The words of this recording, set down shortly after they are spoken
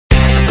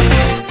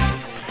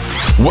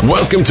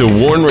Welcome to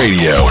Warn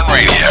Radio.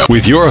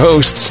 With your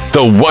hosts,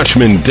 the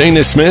Watchman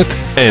Dana Smith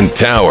and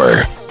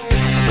Tower.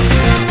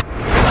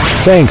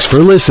 Thanks for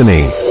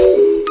listening.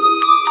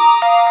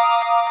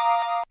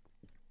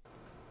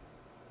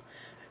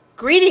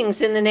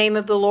 Greetings in the name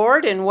of the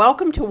Lord and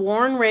welcome to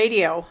Warn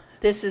Radio.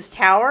 This is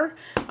Tower.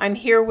 I'm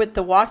here with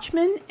the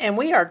Watchman and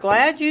we are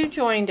glad you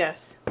joined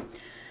us.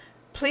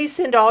 Please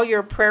send all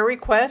your prayer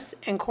requests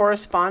and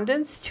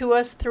correspondence to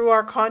us through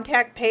our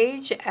contact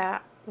page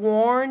at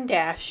warn-usa.com.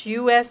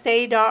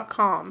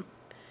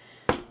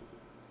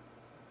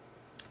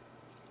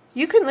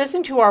 You can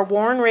listen to our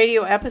Warn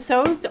Radio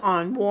episodes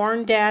on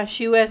warn-usa.com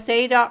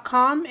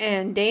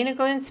and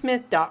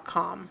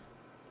danaglennsmith.com.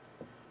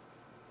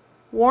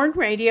 Warn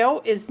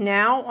Radio is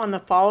now on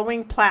the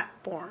following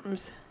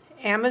platforms: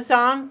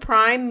 Amazon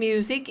Prime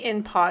Music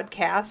in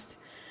podcast,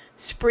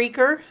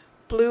 Spreaker,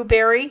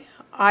 Blueberry,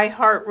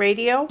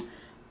 iHeartRadio,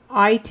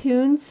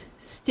 iTunes,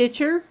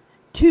 Stitcher,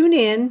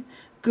 TuneIn,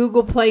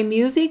 Google Play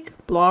Music,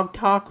 Blog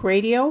Talk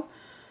Radio,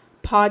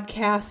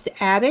 Podcast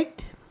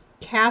Addict,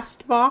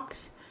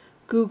 Castbox,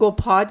 Google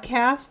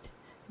Podcast,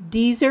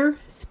 Deezer,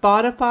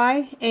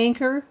 Spotify,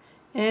 Anchor,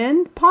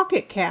 and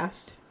Pocket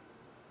Cast.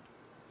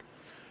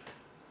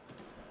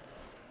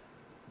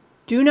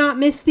 Do not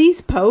miss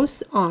these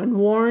posts on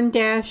warn-usa.com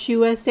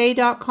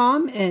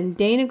and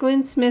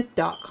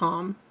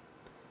danaglennsmith.com.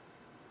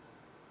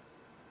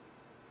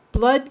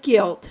 Blood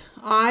guilt.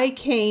 I,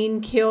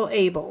 Cain, kill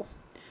Abel.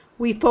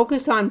 We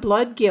focus on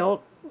blood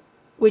guilt,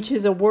 which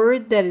is a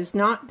word that is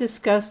not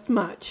discussed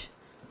much.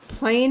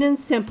 Plain and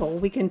simple,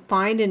 we can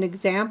find an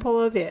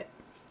example of it.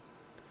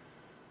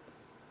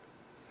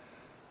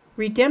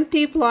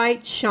 Redemptive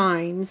light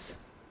shines.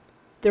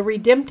 The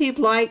redemptive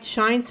light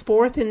shines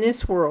forth in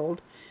this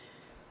world.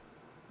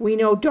 We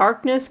know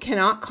darkness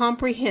cannot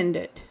comprehend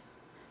it.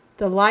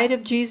 The light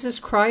of Jesus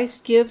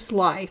Christ gives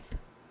life.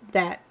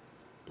 That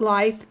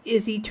life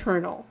is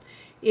eternal.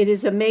 It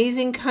is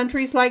amazing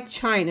countries like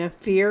China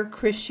fear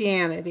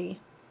Christianity.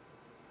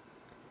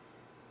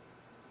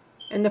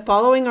 And the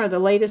following are the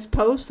latest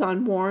posts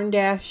on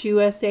warn-usa.com.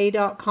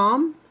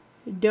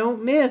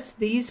 Don't miss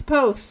these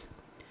posts.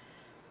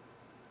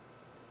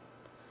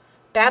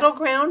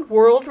 Battleground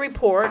World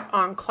Report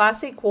on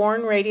Classic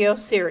Warn Radio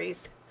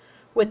Series.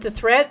 With the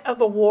threat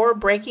of a war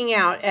breaking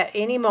out at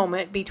any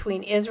moment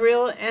between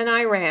Israel and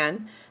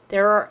Iran,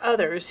 there are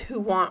others who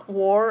want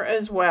war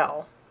as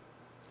well.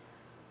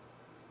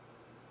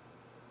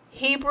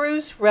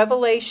 Hebrews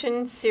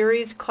Revelation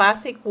Series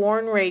Classic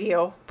Warn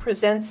Radio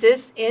presents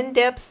this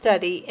in-depth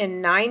study in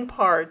 9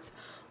 parts,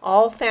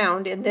 all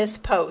found in this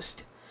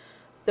post.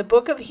 The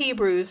book of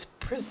Hebrews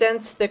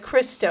presents the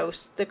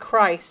Christos, the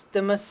Christ,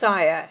 the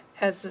Messiah,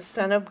 as the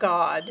Son of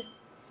God.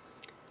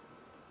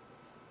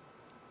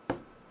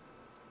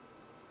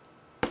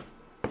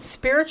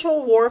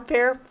 Spiritual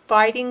Warfare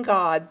Fighting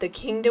God, the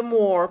Kingdom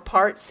War,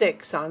 Part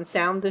 6 on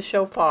Sound the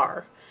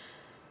Shofar.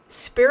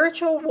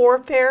 Spiritual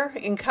warfare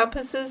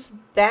encompasses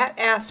that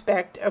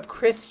aspect of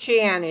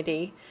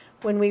Christianity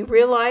when we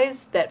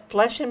realize that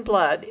flesh and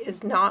blood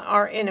is not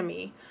our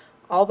enemy.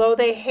 Although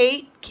they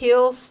hate,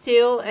 kill,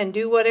 steal, and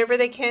do whatever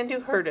they can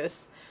to hurt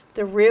us,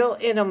 the real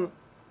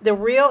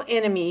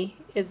enemy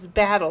is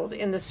battled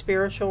in the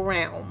spiritual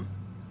realm.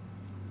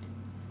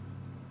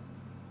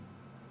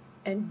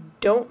 And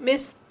don't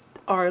miss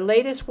our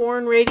latest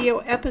Warn Radio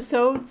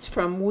episodes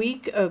from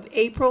week of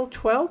April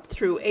 12th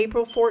through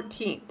April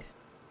 14th.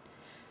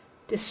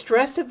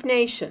 Distress of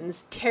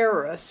Nations,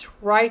 Terrorists,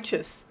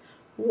 Righteous,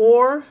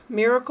 War,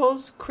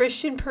 Miracles,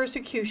 Christian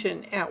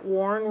Persecution at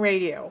Warn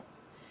Radio.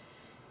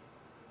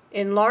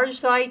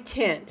 Enlarge Thy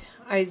Tent,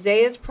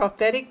 Isaiah's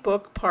Prophetic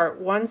Book, Part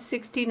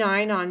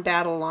 169 on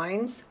Battle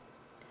Lines.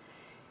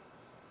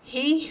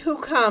 He Who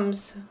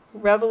Comes,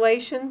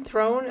 Revelation,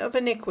 Throne of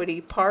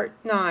Iniquity, Part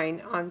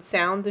 9 on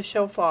Sound the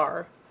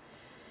Shofar.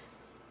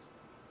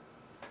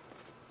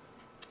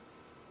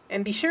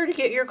 And be sure to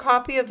get your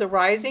copy of The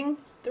Rising.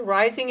 The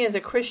Rising is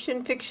a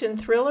Christian fiction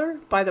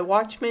thriller by the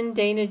Watchman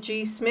Dana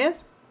G.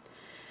 Smith.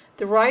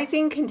 The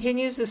Rising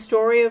continues the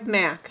story of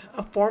Mac,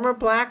 a former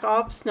Black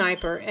Ops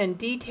sniper, and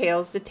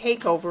details the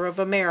takeover of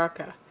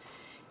America.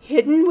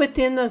 Hidden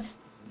within the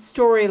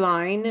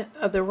storyline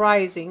of The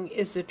Rising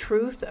is the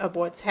truth of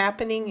what's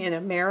happening in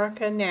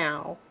America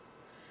now.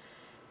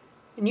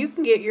 And you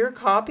can get your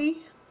copy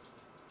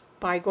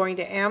by going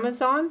to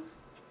Amazon,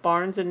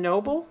 Barnes &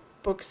 Noble,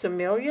 Books A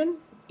Million,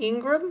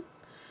 Ingram,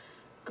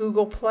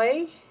 Google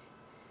Play,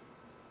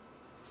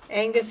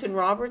 Angus and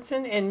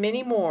Robertson, and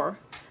many more.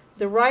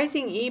 The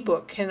Rising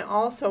ebook can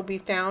also be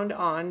found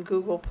on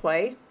Google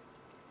Play.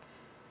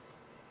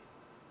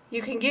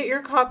 You can get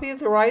your copy of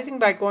The Rising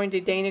by going to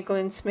Dana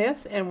Glenn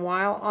Smith, and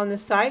while on the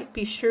site,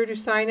 be sure to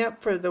sign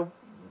up for the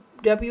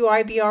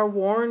WIBR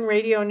Warn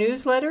Radio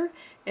newsletter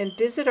and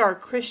visit our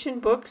Christian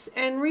books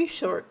and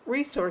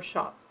resource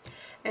shop.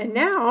 And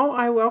now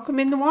I welcome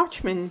in the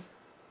Watchman.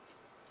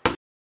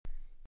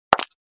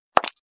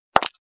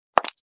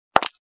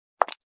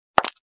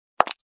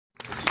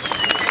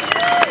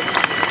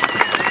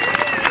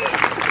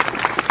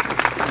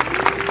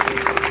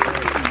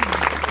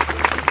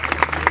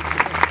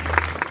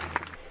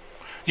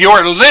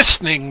 You're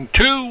listening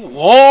to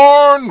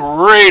Warn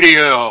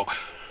Radio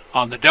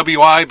on the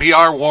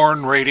WIBR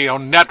Warn Radio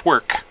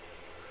Network.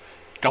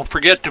 Don't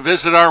forget to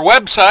visit our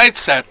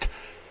websites at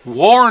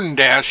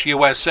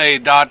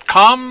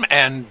warn-usa.com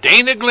and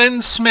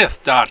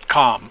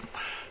danaglennsmith.com.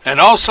 And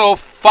also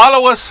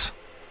follow us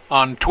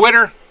on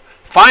Twitter,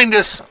 find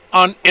us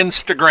on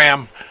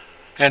Instagram,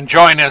 and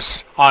join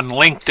us on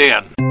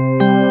LinkedIn.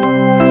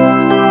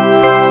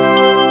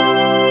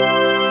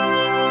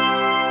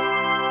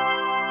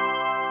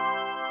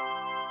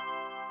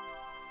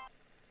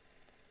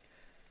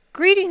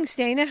 Greetings,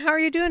 Dana. How are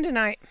you doing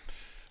tonight?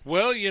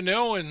 Well,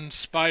 in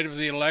spite of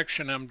the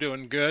election, I'm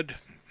doing good.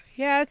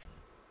 Yeah,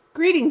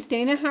 Greetings,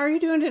 Dana. How are you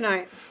doing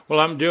tonight? Well,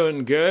 I'm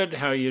doing good.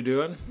 How you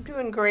doing? I'm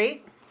doing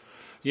great.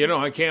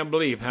 I can't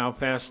believe how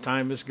fast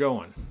time is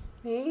going.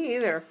 Me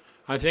either.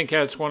 I think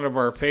that's one of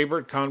our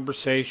favorite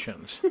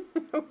conversations.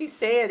 We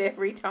say it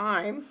every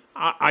time.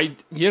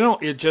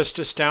 It just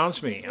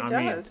astounds me. It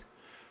does.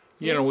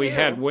 We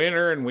had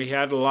winter and we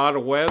had a lot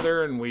of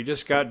weather and we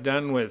just got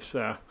done with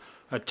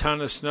a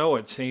ton of snow,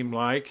 it seemed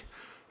like.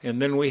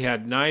 And then we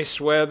had nice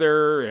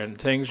weather and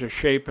things are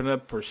shaping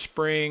up for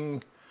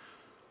spring.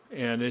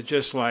 And it's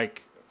just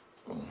like,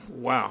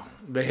 wow,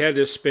 the head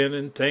is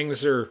spinning.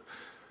 Things are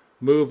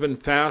moving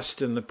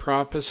fast in the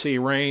prophecy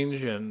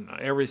range and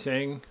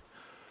everything.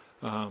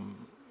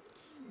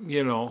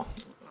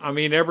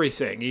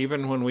 Everything.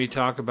 Even when we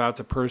talk about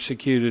the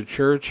persecuted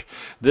church,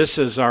 this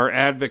is our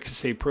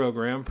advocacy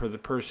program for the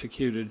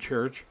persecuted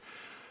church.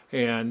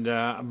 And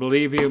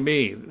believe you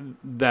me,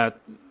 that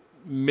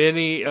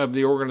many of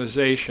the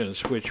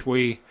organizations which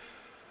we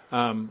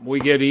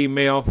get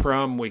email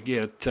from, we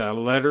get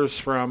letters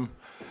from,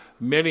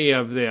 many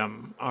of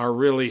them are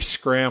really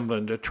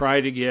scrambling to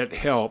try to get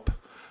help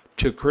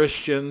to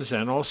Christians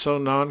and also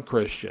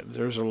non-Christians.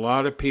 There's a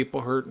lot of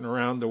people hurting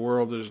around the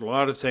world. There's a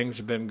lot of things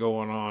have been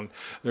going on.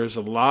 There's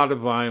a lot of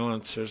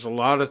violence. There's a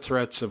lot of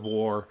threats of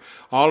war.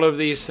 All of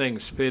these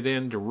things fit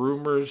into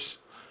rumors,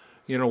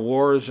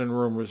 wars and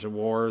rumors of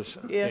wars.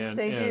 Yes,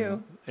 they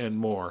do. And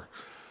more.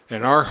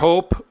 And our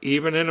hope,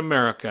 even in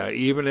America,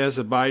 even as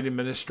the Biden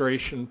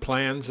administration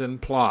plans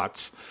and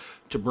plots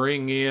to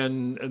bring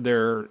in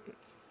their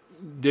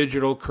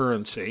digital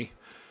currency,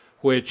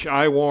 which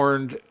I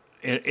warned,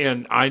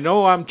 and I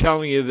know I'm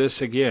telling you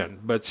this again,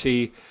 but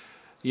see,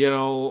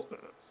 I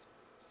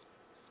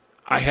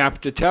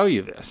have to tell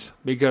you this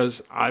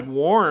because I've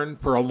warned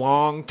for a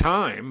long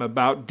time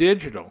about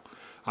digital.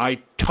 I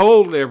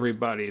told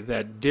everybody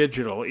that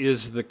digital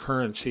is the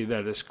currency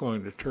that it's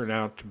going to turn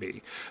out to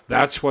be.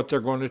 That's what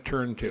they're going to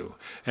turn to.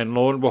 And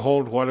lo and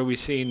behold, what do we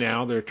see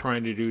now? They're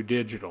trying to do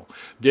digital.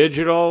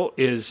 Digital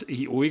is,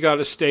 we got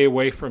to stay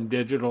away from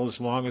digital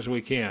as long as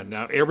we can.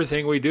 Now,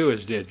 everything we do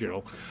is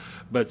digital.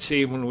 But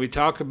see, when we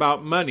talk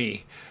about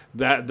money,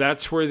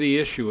 that's where the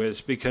issue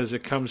is because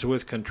it comes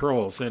with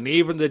controls. And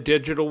even the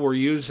digital we're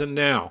using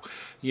now,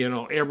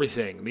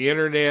 everything, the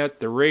internet,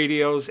 the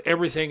radios,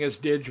 everything is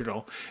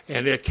digital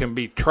and it can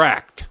be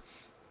tracked.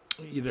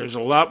 There's a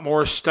lot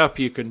more stuff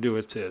you can do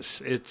with this.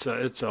 It's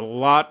a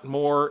lot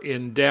more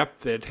in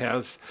depth. It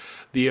has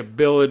the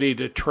ability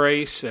to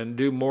trace and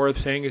do more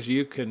things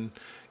you can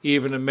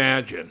even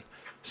imagine.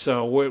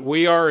 So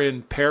we are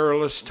in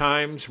perilous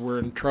times. We're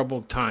in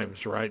troubled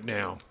times right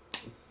now.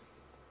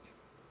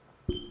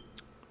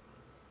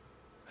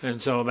 And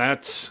so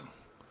that's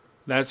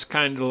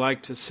kind of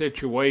like the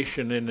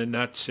situation in a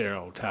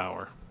nutshell,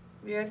 Tower.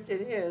 Yes,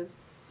 it is.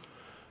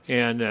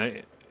 And,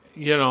 a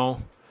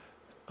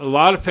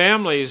lot of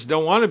families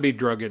don't want to be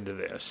drug into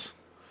this.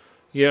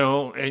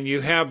 And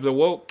you have the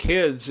woke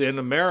kids in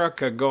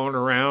America going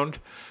around,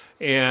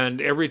 and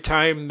every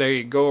time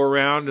they go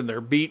around and they're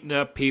beating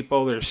up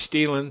people, they're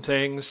stealing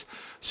things.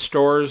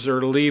 Stores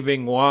are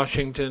leaving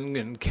Washington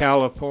and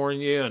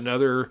California and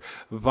other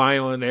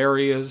violent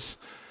areas.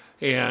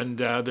 And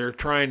they're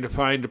trying to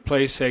find a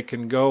place they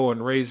can go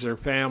and raise their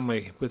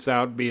family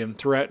without being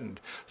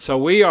threatened. So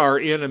we are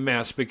in a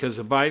mess because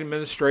the Biden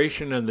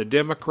administration and the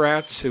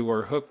Democrats who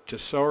are hooked to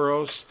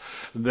Soros,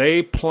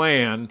 they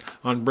plan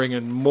on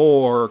bringing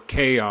more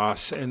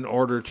chaos in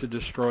order to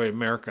destroy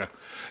America.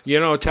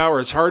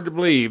 Tower, it's hard to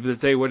believe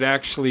that they would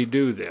actually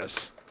do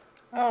this.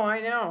 Oh,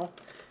 I know.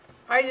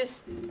 I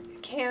just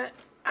can't.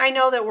 I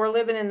know that we're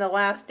living in the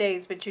last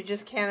days, but you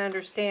just can't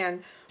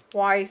understand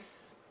why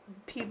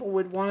people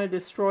would want to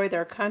destroy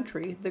their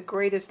country. The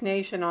greatest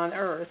nation on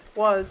earth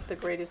was the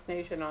greatest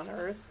nation on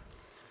earth.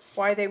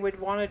 Why they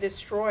would want to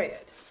destroy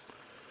it.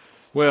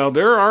 Well,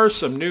 there are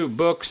some new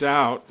books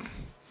out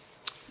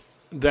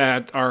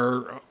that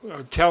are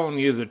telling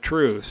you the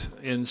truth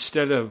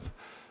instead of,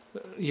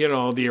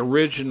 the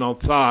original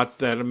thought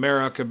that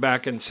America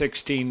back in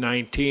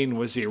 1619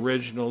 was the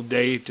original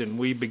date and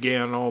we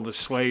began all the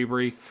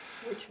slavery.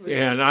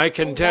 And I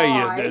can tell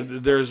you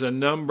that there's a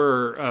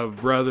number of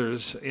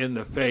brothers in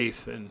the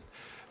faith and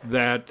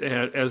that,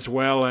 as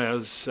well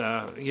as,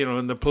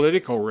 in the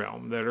political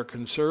realm that are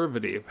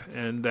conservative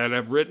and that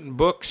have written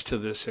books to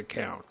this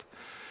account.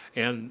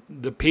 And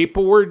the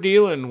people we're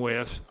dealing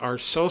with are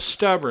so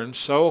stubborn,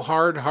 so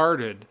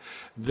hard-hearted,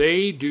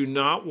 they do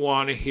not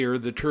want to hear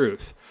the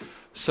truth.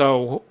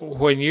 So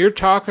when you're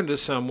talking to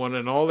someone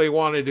and all they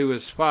want to do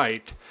is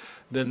fight,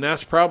 then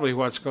that's probably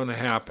what's going to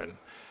happen.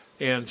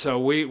 And so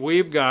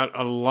we've got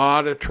a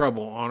lot of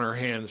trouble on our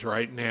hands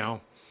right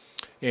now.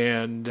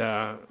 And,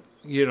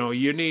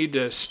 you need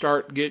to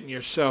start getting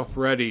yourself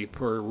ready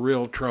for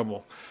real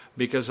trouble.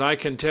 Because I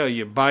can tell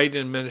you, Biden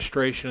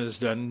administration has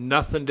done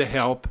nothing to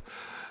help.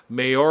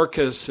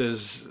 Mayorkas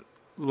is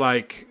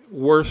like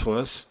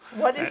worthless.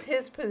 What is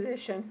his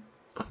position?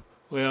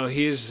 Well,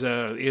 he's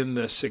in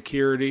the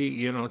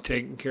security,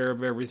 taking care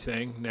of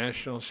everything,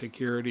 national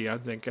security. I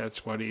think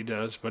that's what he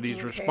does. But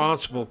he's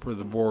responsible for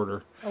the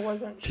border. I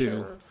wasn't too.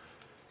 Sure.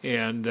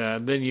 And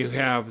then you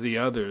have the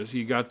others.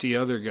 You got the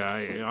other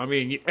guy. I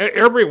mean,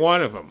 every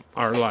one of them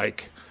are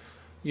like,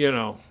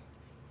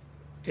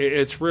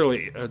 it's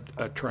really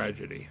a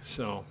tragedy.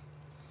 So,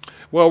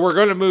 well, we're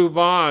going to move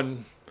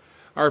on.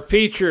 Our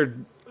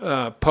featured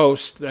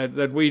post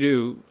that we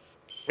do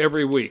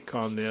every week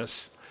on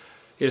this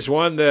is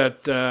one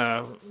that,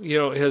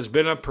 has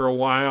been up for a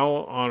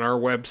while on our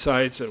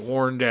websites at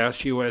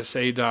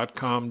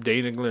warn-usa.com,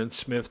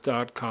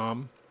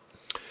 danaglennsmith.com.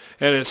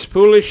 And it's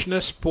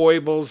Foolishness,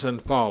 Foibles,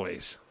 and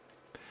Follies.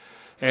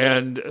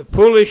 And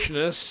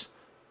foolishness,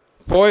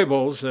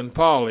 foibles, and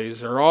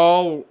follies are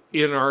all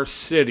in our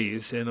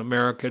cities in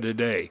America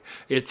today.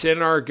 It's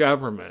in our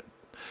government.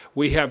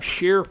 We have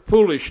sheer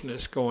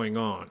foolishness going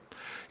on.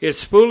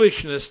 It's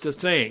foolishness to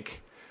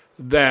think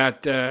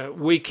that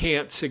we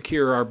can't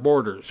secure our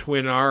borders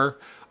when our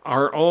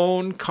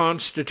own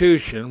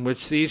Constitution,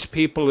 which these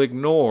people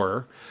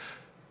ignore,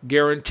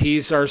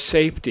 guarantees our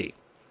safety.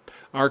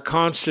 Our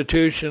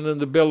Constitution and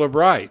the Bill of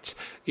Rights.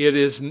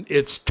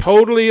 It's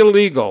totally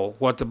illegal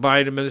what the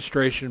Biden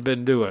administration has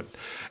been doing.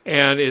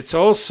 And it's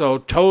also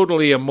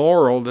totally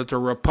immoral that the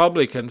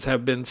Republicans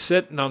have been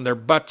sitting on their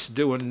butts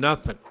doing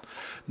nothing.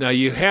 Now,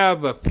 you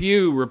have a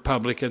few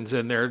Republicans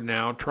in there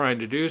now trying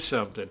to do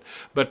something.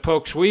 But,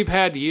 folks, we've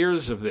had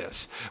years of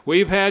this.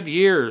 We've had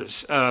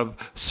years of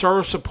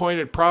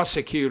Soros-appointed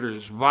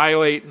prosecutors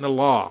violating the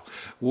law.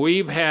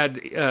 We've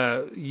had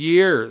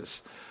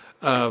years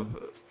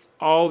of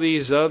all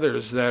these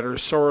others that are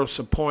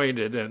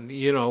Soros-appointed and,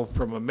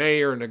 from a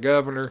mayor and a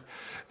governor,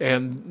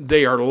 and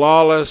they are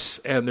lawless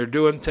and they're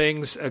doing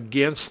things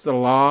against the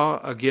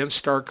law,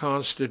 against our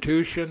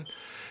Constitution.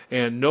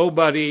 And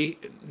nobody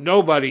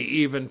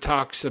even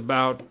talks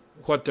about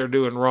what they're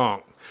doing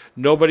wrong.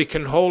 Nobody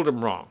can hold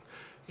them wrong.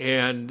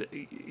 And,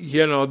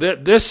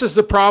 this is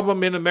the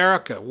problem in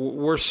America.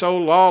 We're so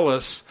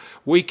lawless,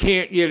 we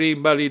can't get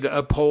anybody to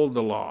uphold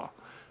the law.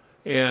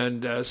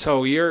 And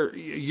so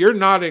you're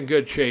not in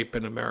good shape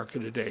in America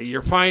today.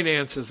 Your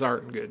finances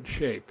aren't in good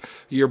shape.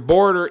 Your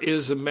border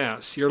is a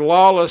mess. Your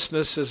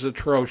lawlessness is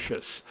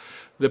atrocious.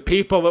 The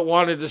people that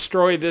want to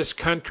destroy this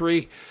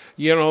country,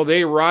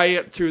 they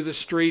riot through the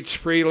streets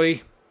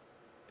freely,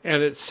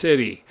 and it's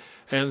city.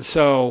 And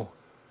so,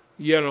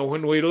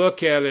 when we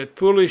look at it,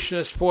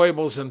 foolishness,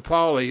 foibles, and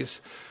follies,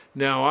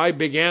 now I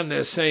began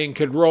this saying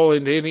could roll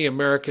into any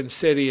American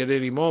city at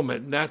any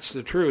moment, and that's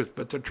the truth.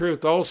 But the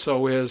truth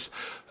also is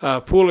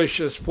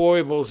foolishness,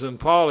 foibles, and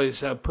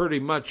follies have pretty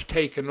much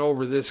taken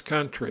over this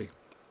country.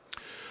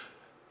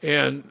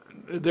 And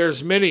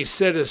there's many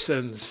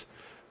citizens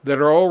that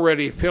are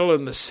already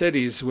filling the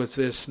cities with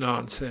this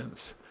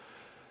nonsense.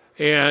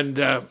 And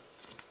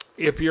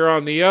if you're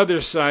on the other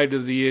side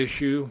of the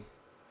issue,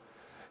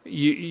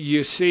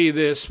 you see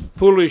this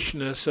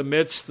foolishness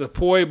amidst the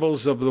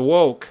foibles of the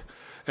woke.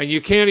 And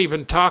you can't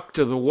even talk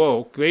to the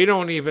woke. They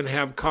don't even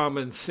have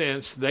common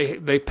sense.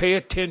 They pay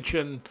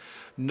attention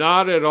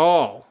not at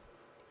all,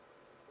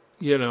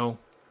 to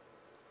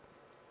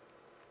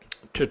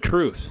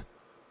truth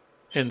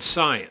and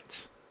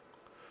science.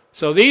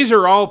 So these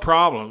are all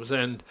problems.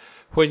 And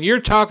when you're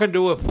talking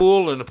to a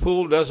fool and a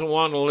fool doesn't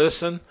want to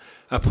listen,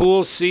 a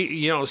fool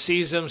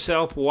sees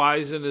himself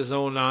wise in his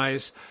own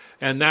eyes,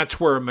 and that's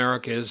where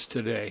America is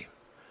today.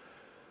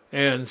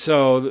 And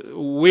so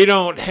we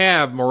don't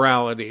have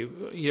morality.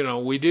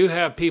 We do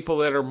have people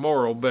that are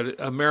moral, but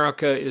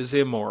America is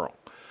immoral.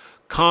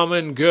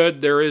 Common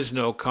good, there is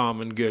no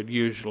common good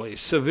usually.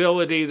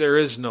 Civility, there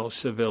is no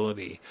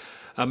civility.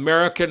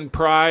 American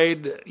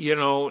pride,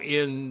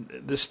 in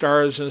the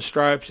stars and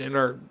stripes in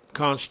our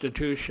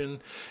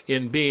Constitution,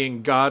 in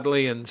being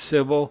godly and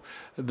civil,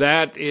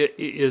 that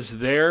is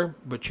there,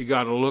 but you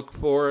got to look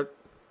for it.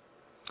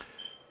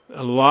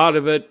 A lot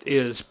of it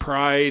is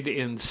pride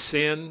in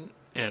sin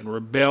and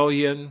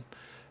rebellion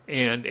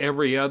and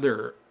every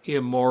other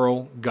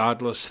immoral,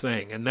 godless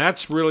thing. And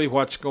that's really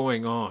what's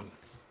going on.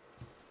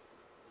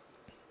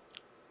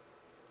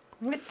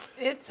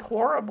 It's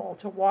horrible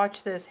to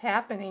watch this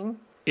happening.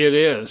 It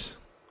is.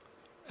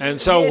 And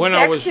so when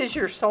I was... It vexes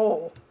your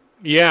soul.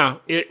 Yeah,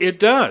 it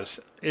does.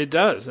 It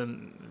does.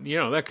 And,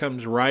 that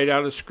comes right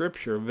out of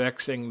Scripture,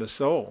 vexing the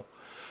soul.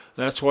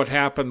 That's what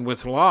happened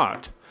with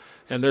Lot.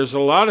 And there's a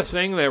lot of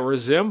thing that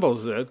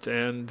resembles it.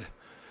 And,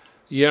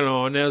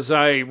 and as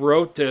I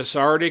wrote this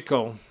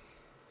article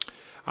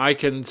I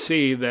can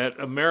see that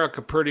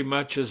America pretty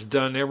much has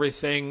done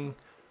everything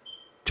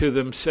to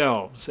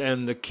themselves,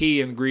 and the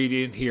key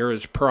ingredient here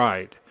is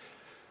pride.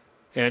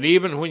 And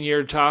even when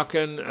you're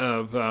talking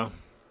of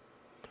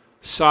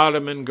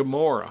Sodom and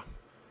Gomorrah,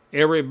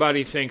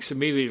 everybody thinks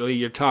immediately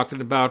you're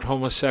talking about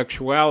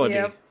homosexuality.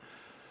 Yep.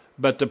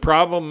 But the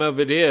problem of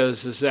it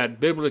is that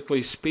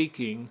biblically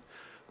speaking,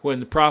 when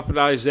the prophet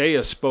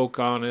Isaiah spoke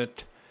on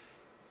it,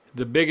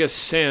 the biggest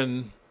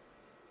sin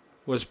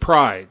was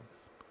pride.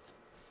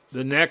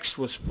 The next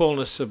was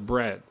fullness of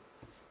bread.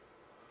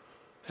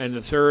 And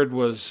the third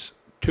was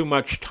too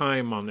much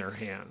time on their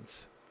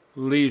hands,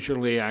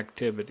 leisurely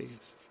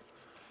activities.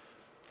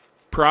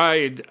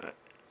 Pride,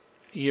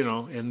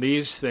 and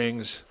these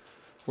things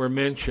were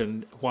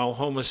mentioned while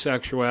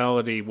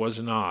homosexuality was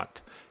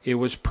not. It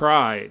was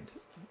pride.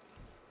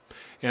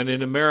 And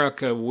in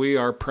America, we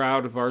are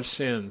proud of our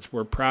sins.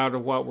 We're proud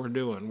of what we're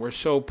doing. We're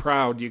so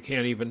proud you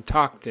can't even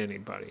talk to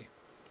anybody.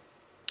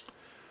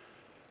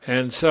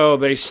 And so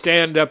they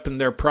stand up in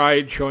their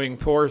pride, showing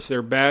forth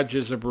their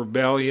badges of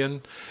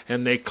rebellion,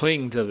 and they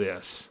cling to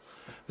this.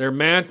 Their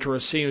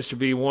mantra seems to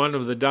be one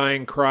of the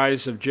dying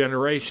cries of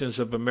generations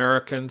of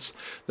Americans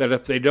that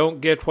if they don't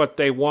get what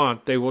they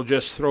want, they will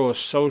just throw a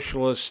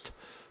socialist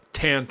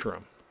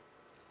tantrum.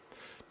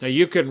 Now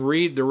you can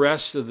read the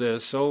rest of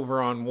this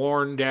over on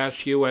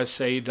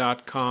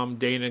warn-usa.com,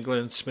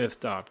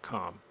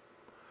 danaglennsmith.com.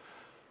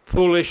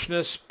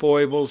 Foolishness,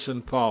 foibles,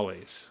 and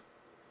follies.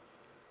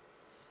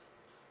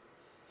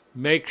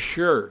 Make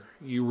sure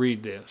you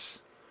read this.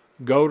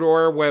 Go to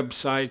our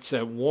websites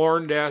at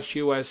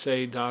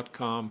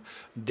warn-usa.com,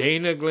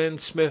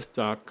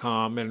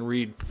 danaglennsmith.com, and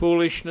read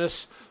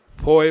Foolishness,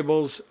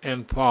 Foibles,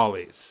 and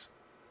Follies.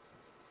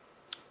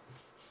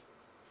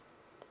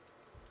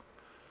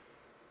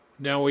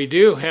 Now we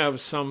do have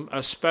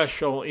a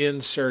special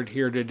insert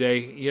here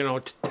today.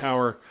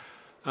 Tower,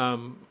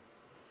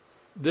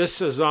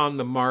 this is on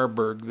the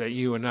Marburg that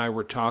you and I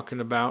were talking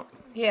about.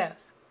 Yes.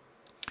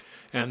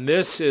 And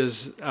this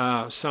is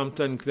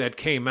something that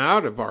came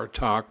out of our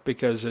talk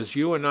because as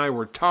you and I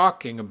were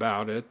talking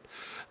about it,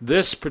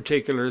 this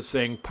particular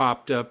thing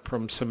popped up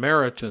from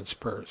Samaritan's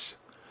Purse.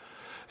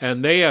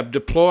 And they have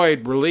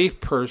deployed relief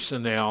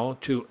personnel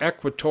to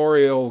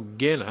Equatorial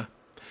Guinea,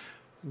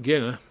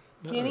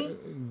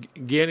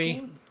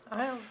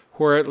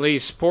 where at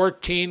least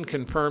 14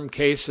 confirmed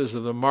cases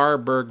of the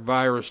Marburg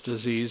virus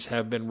disease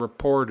have been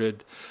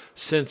reported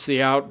since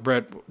the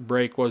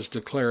outbreak was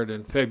declared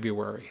in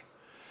February.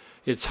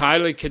 It's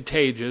highly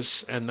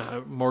contagious, and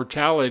the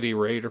mortality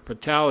rate or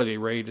fatality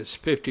rate is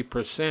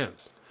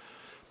 50%.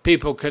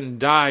 People can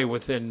die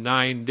within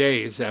 9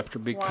 days after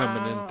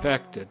becoming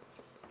infected.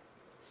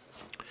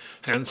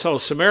 And so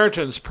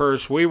Samaritan's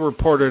Purse, we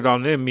reported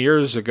on them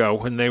years ago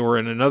when they were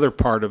in another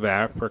part of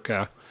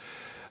Africa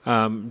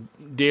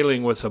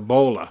dealing with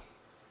Ebola.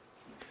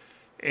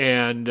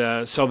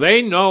 And so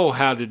they know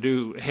how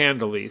to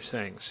handle these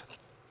things.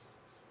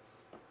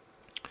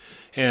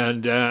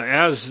 And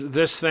as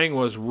this thing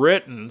was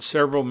written,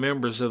 several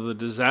members of the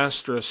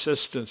disaster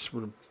assistance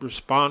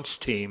response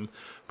team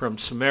from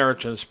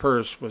Samaritan's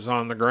Purse was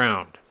on the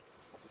ground.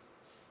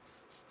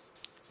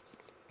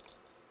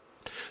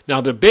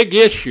 Now the big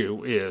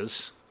issue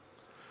is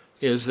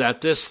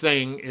that this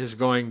thing is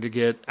going to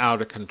get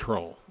out of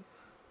control.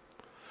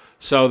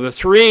 So the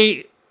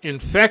three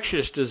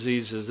infectious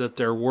diseases that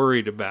they're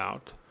worried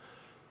about,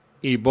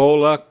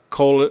 Ebola,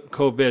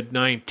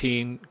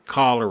 COVID-19,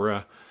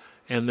 cholera,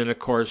 and then, of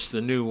course, the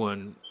new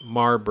one,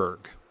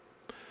 Marburg.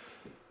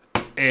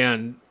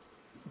 And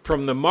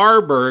from the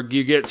Marburg,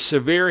 you get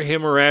severe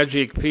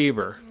hemorrhagic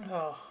fever.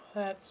 Oh,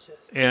 that's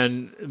just...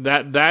 And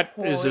that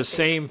is the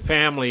same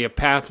family of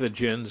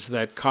pathogens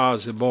that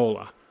cause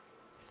Ebola.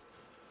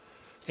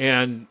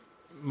 And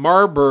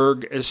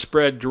Marburg is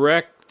spread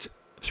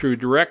through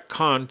direct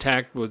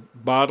contact with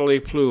bodily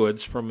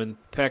fluids from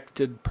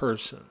infected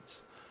persons.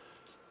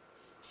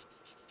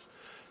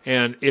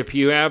 And if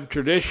you have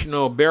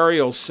traditional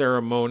burial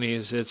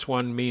ceremonies, it's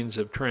one means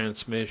of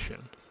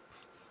transmission.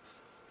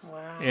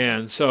 Wow.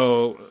 And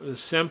so the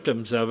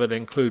symptoms of it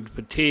include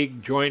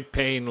fatigue, joint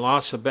pain,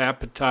 loss of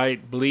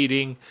appetite,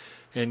 bleeding,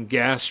 and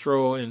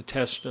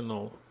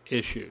gastrointestinal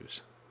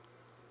issues.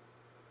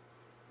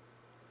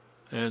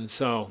 And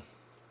so...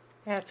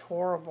 That's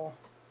horrible.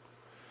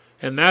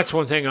 And that's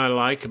one thing I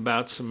like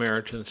about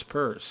Samaritan's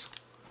Purse.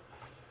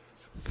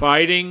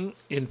 Fighting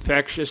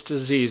infectious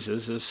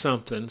diseases is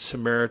something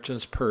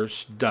Samaritan's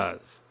Purse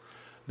does.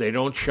 They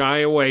don't shy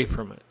away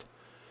from it.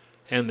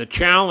 And the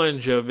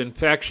challenge of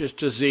infectious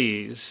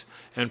disease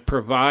and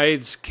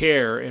provides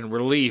care and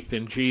relief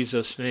in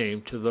Jesus'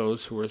 name to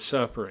those who are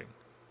suffering.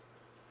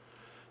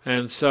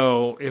 And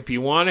so if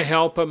you want to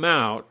help them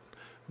out,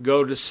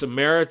 go to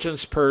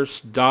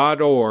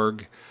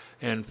SamaritansPurse.org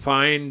and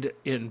find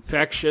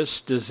Infectious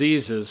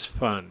Diseases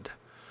Fund.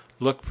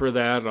 Look for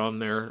that on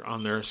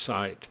their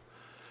site.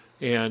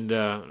 And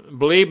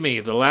believe me,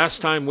 the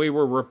last time we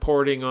were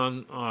reporting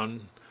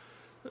on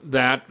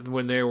that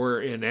when they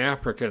were in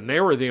Africa, and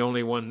they were the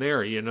only one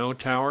there,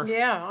 Tower?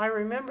 Yeah, I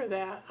remember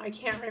that. I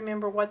can't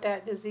remember what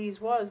that disease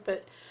was,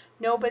 but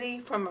nobody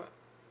from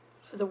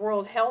the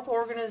World Health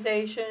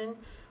Organization,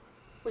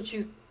 which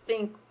you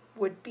think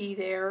would be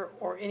there,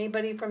 or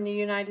anybody from the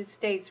United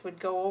States would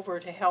go over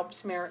to help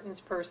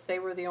Samaritan's Purse. They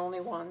were the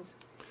only ones.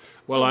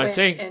 Well, I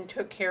think, and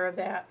took care of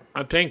that.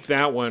 I think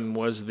that one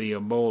was the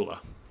Ebola.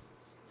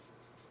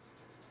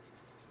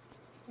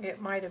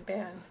 It might have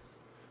been.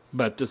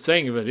 But the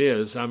thing of it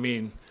is, I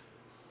mean,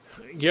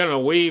 there's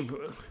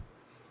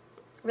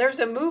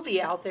a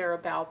movie out there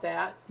about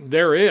that.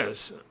 There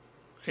is.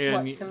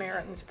 And what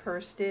Samaritan's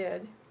Purse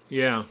did.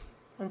 Yeah.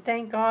 And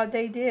thank God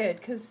they did,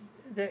 because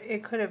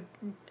it could have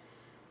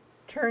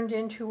turned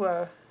into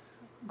a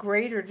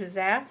greater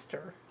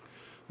disaster.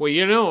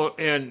 Well,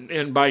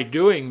 and by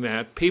doing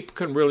that, people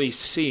can really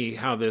see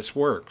how this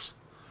works.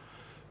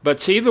 But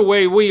see the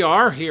way we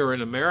are here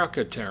in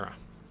America, Tower,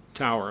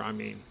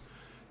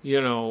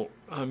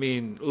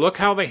 look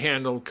how they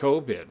handled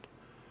COVID.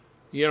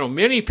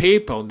 Many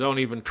people don't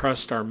even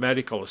trust our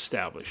medical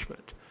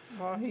establishment.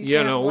 Well,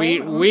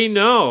 we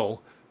know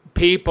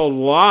people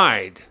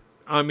lied.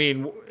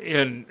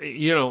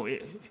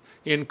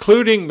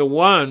 Including the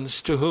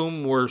ones to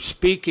whom were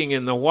speaking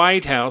in the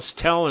White House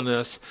telling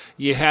us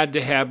you had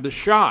to have the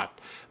shot.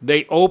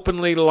 They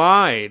openly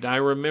lied. I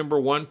remember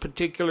one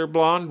particular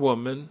blonde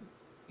woman,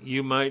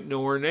 you might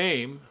know her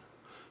name,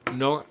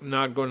 no,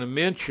 not going to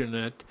mention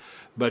it,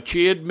 but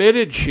she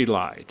admitted she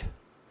lied.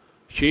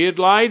 She had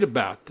lied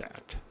about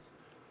that.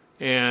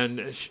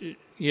 And,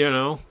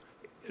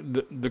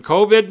 the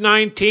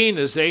COVID-19,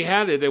 as they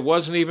had it, it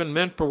wasn't even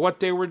meant for what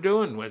they were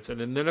doing with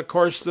it. And then, of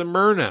course, the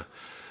Myrna.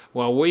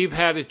 Well, we've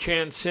had a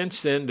chance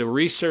since then to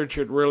research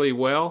it really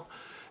well,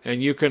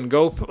 and you can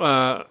go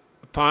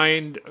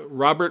find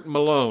Robert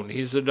Malone.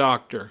 He's a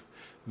doctor,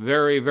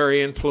 very,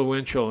 very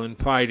influential in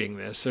fighting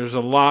this. There's a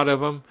lot of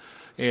them,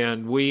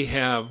 and we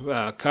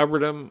have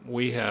covered them.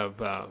 We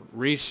have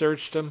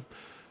researched them.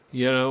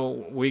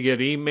 We get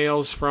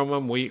emails from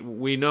them.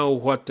 We know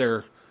what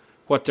they're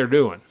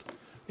doing,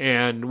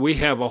 and we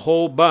have a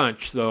whole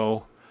bunch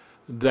though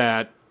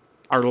that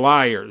are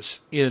liars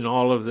in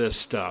all of this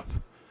stuff.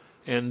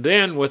 And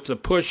then with the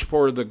push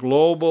for the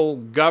global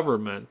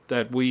government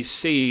that we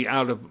see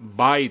out of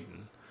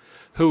Biden,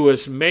 who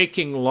is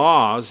making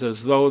laws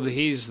as though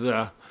he's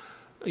the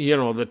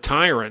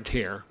tyrant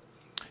here.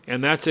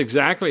 And that's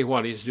exactly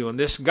what he's doing.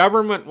 This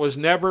government was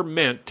never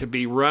meant to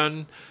be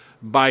run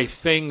by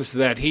things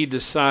that he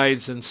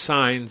decides and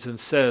signs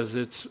and says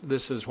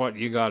this is what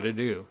you got to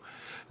do.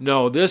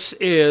 No, this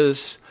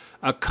is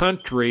a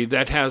country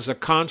that has a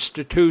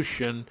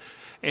constitution,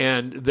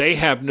 and they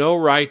have no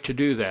right to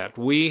do that.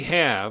 We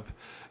have,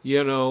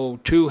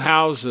 two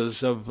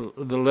houses of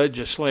the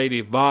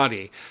legislative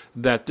body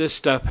that this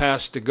stuff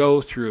has to go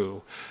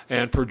through.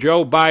 And for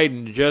Joe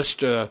Biden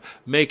just to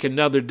make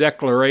another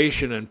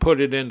declaration and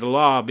put it into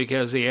law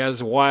because he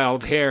has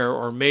wild hair,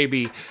 or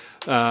maybe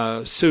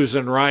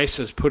Susan Rice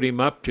has put him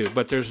up to.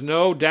 But there's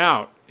no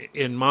doubt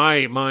in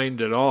my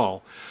mind at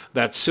all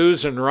that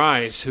Susan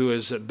Rice, who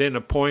has been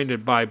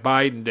appointed by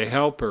Biden to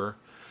help her,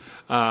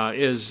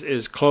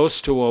 is close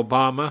to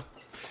Obama,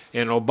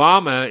 and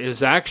Obama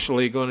is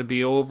actually going to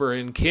be over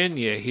in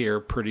Kenya here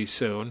pretty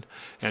soon,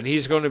 and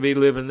he's going to be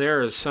living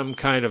there as some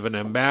kind of an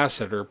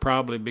ambassador,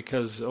 probably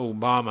because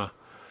Biden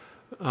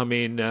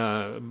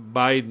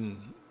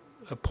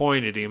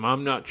appointed him.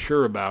 I'm not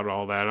sure about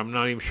all that. I'm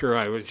not even sure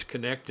I was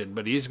connected,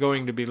 but he's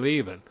going to be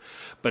leaving.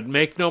 But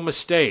make no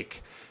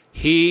mistake,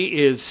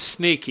 he is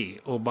sneaky,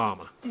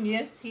 Obama.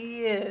 Yes,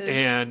 he is.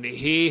 And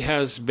he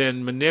has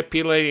been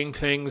manipulating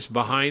things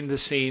behind the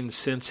scenes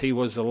since he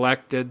was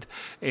elected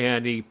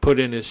and he put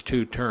in his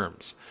 2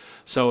 terms.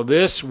 So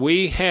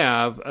we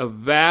have a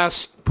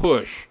vast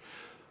push,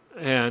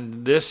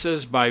 and this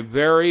is by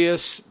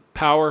various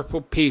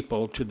powerful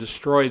people to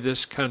destroy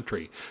this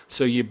country.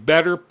 So you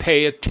better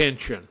pay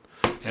attention.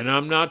 And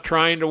I'm not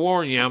trying to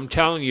warn you. I'm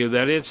telling you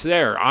that it's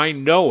there. I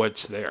know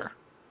it's there.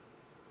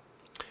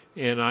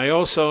 And I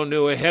also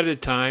knew ahead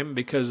of time,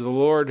 because the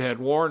Lord had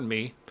warned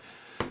me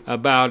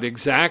about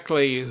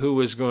exactly who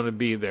was going to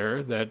be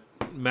there. That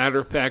matter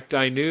of fact,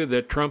 I knew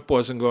that Trump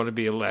wasn't going to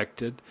be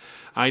elected.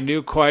 I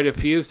knew quite a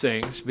few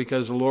things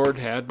because the Lord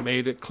had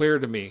made it clear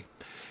to me.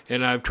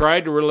 And I've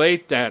tried to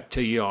relate that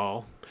to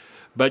y'all.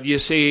 But you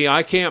see,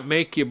 I can't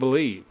make you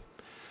believe.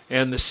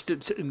 And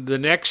the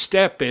next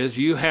step is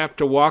you have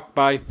to walk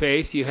by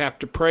faith. You have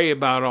to pray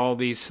about all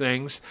these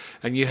things.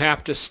 And you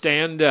have to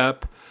stand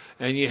up.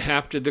 And you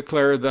have to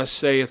declare, thus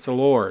saith the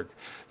Lord.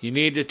 You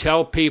need to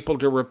tell people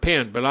to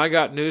repent. But I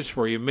got news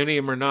for you. Many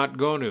of them are not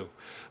going to.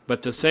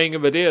 But the thing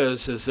of it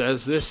is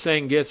as this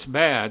thing gets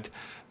bad,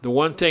 the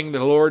one thing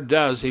the Lord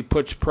does, he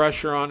puts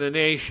pressure on a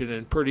nation.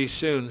 And pretty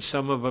soon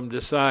some of them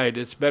decide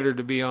it's better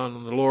to be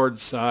on the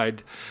Lord's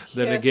side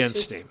than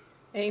against him.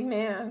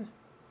 Amen.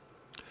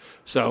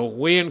 So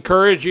we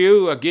encourage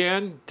you,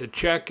 again, to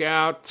check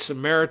out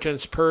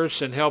Samaritan's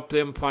Purse and help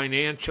them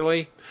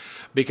financially,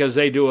 because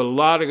they do a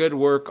lot of good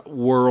work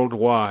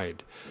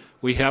worldwide.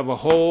 We have a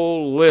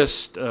whole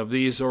list of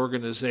these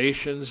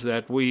organizations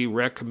that we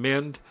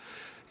recommend.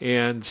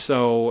 And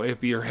so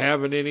if you're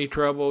having any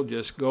trouble,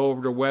 just go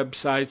over to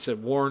websites at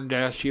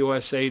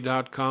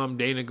warn-usa.com,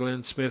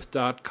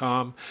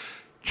 danaglennsmith.com,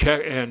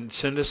 check and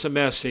send us a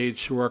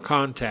message to our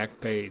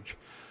contact page,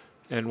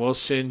 and we'll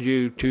send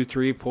you 2,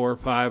 3, 4,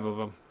 5 of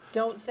them.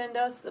 Don't send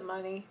us the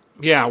money.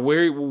 Yeah,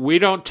 we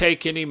don't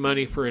take any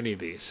money for any of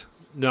these.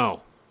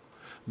 No.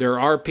 There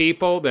are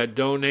people that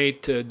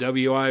donate to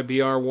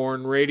WIBR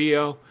Warn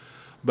Radio,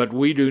 but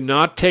we do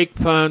not take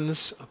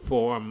funds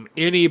from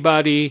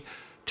anybody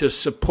to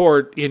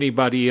support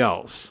anybody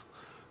else.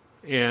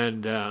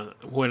 And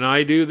when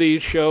I do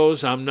these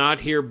shows, I'm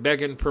not here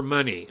begging for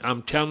money.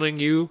 I'm telling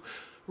you,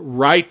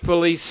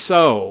 rightfully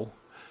so,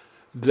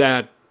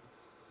 that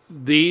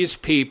these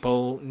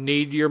people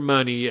need your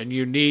money and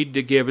you need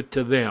to give it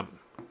to them.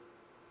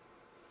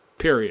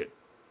 Period.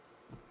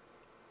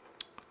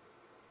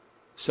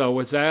 So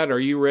with that, are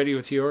you ready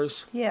with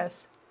yours?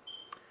 Yes.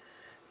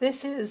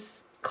 This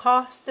is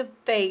Cost of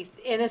Faith,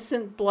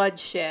 Innocent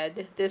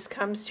Bloodshed. This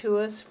comes to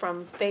us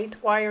from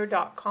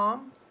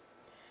faithwire.com.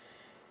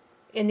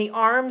 In the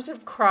arms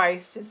of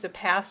Christ is the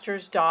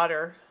pastor's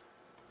daughter.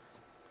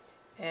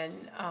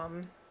 And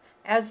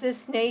as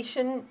this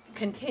nation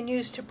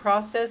continues to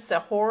process the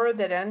horror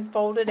that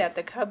unfolded at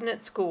the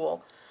Covenant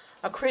School,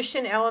 a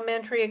Christian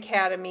elementary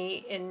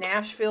academy in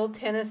Nashville,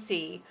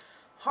 Tennessee,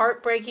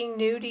 heartbreaking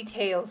new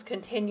details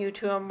continue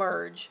to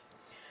emerge.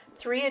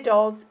 3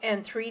 adults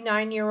and 3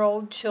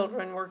 9-year-old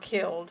children were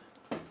killed.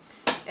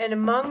 And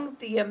among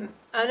the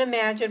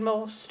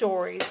unimaginable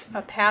stories,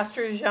 a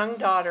pastor's young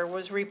daughter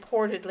was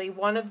reportedly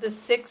one of the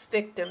 6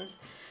 victims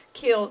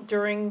killed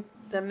during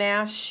the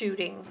mass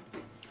shooting.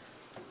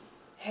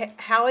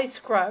 Hallie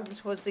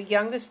Scruggs was the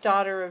youngest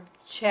daughter of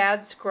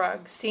Chad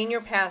Scruggs,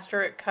 senior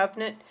pastor at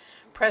Covenant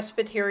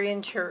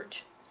Presbyterian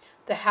Church,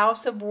 the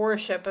house of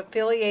worship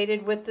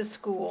affiliated with the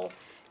school,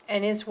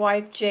 and his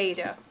wife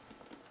Jada.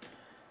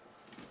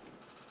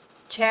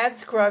 Chad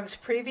Scruggs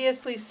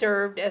previously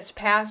served as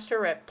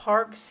pastor at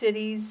Park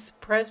Cities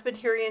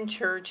Presbyterian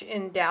Church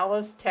in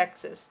Dallas,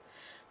 Texas,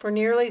 for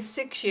nearly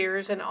 6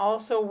 years, and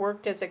also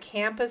worked as a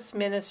campus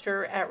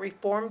minister at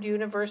Reformed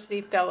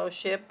University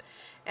Fellowship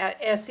at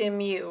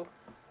SMU.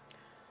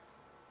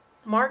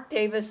 Mark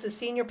Davis, the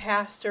senior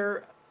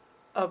pastor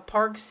of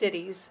Park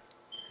Cities,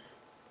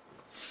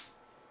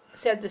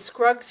 said the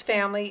Scruggs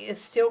family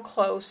is still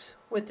close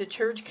with the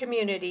church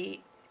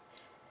community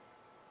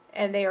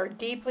and they are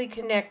deeply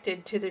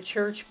connected to the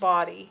church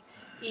body.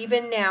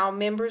 Even now,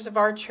 members of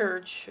our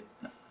church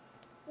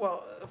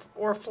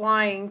were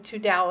flying to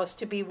Dallas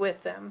to be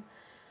with them.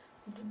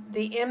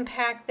 The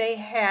impact they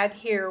had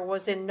here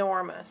was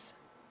enormous.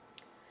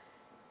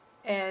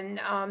 And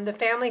the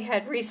family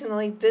had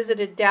recently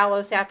visited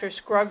Dallas after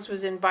Scruggs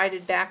was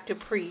invited back to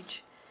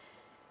preach.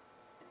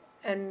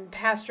 And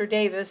Pastor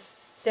Davis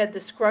said the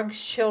Scruggs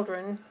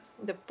children,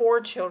 the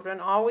 4 children,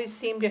 always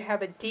seemed to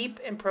have a deep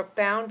and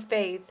profound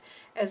faith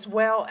as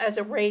well as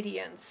a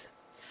radiance.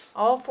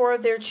 All 4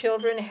 of their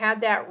children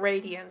had that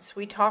radiance.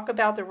 We talk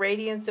about the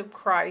radiance of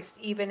Christ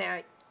even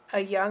at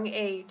a young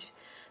age.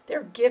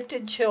 They're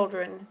gifted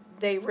children,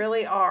 they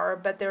really are,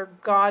 but they're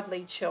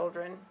godly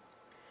children.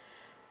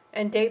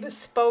 And Davis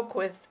spoke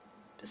with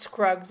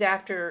Scruggs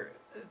after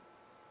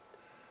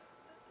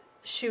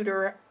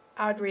shooter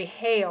Audrey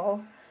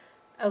Hale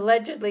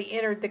allegedly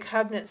entered the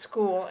Covenant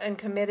School and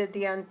committed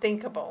the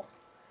unthinkable.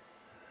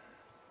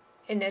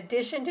 In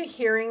addition to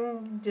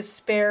hearing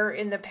despair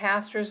in the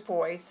pastor's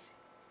voice,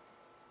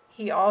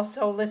 he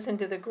also listened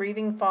to the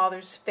grieving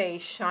father's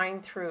face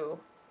shine through.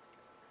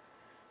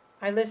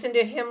 I listened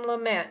to him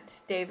lament,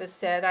 Davis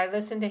said. I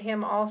listened to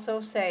him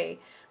also say,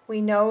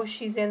 we know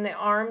she's in the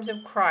arms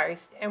of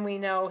Christ, and we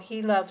know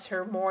he loves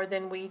her more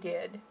than we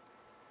did.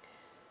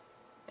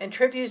 And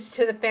tributes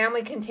to the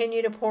family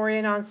continue to pour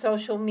in on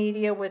social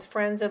media, with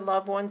friends and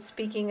loved ones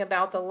speaking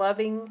about the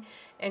loving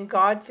and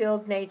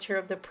God-filled nature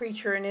of the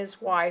preacher and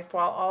his wife,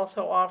 while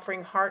also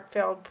offering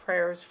heartfelt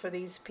prayers for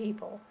these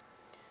people,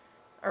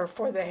 or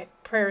for the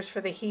prayers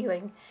for the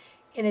healing.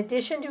 In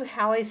addition to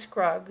Hallie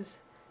Scruggs,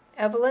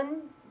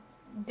 Evelyn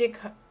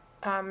Dykus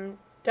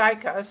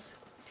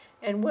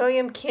and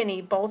William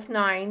Kinney, both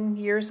 9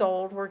 years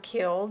old, were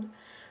killed.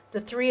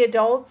 The 3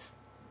 adults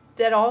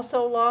that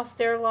also lost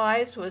their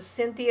lives was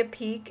Cynthia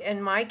Peak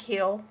and Mike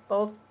Hill,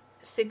 both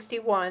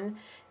 61,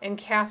 and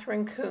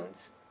Catherine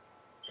Kuntz,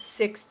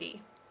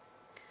 60.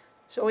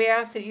 So we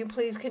ask that you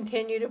please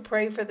continue to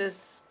pray for the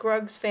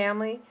Scruggs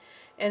family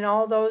and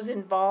all those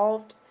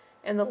involved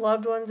and the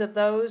loved ones of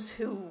those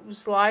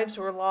whose lives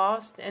were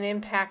lost and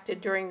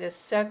impacted during this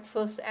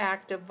senseless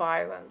act of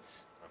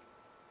violence.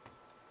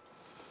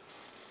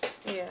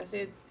 Yes,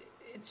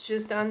 it's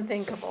just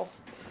unthinkable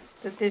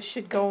that this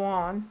should go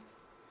on.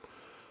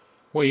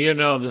 Well,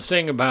 the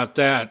thing about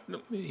that,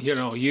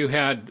 you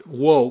had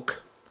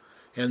woke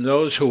and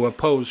those who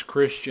oppose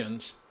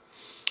Christians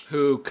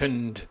who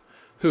condemned,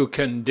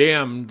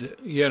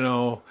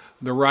 the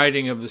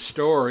writing of the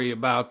story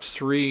about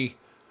three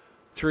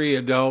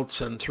adults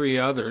and 3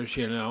 others,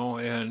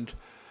 and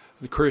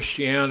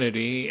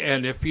Christianity.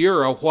 And if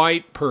you're a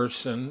white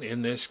person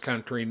in this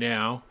country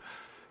now,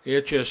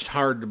 it's just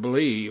hard to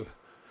believe.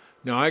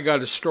 Now, I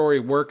got a story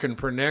working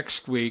for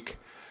next week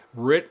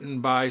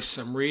written by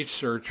some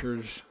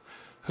researchers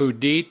who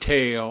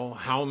detail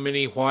how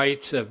many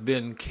whites have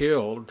been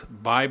killed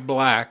by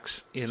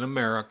blacks in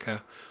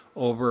America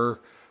over,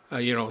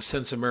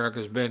 since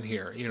America's been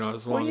here,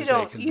 as long as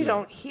they can. You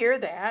don't hear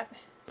that.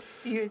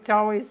 It's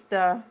always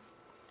the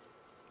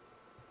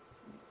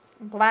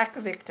black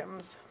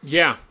victims.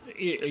 Yeah,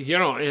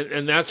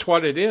 and that's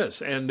what it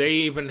is. And they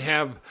even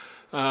have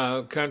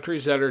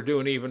countries that are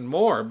doing even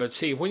more. But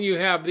see, when you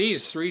have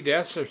these 3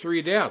 deaths are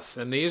 3 deaths,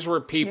 and these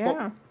were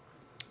people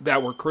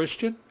that were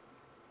Christian,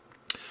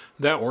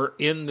 that were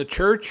in the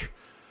church,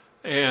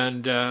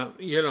 and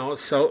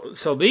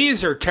so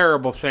these are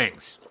terrible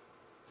things.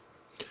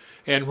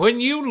 And when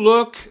you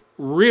look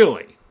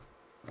really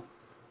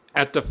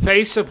at the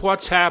face of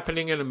what's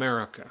happening in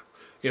America,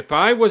 if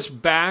I was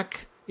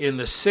back in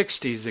the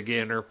 60s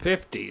again or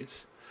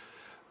 50s,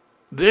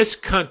 this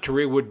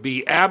country would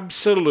be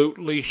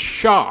absolutely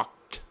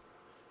shocked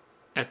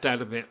at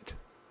that event.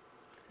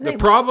 The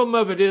problem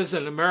of it is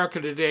in America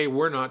today,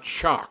 we're not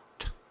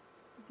shocked.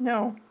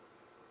 No.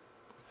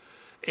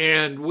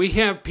 And we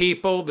have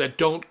people that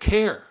don't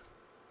care.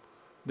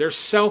 They're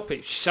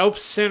selfish,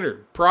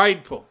 self-centered,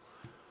 prideful.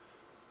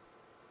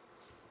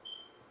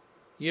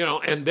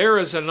 And there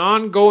is an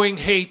ongoing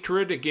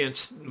hatred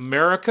against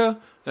America,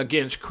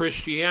 against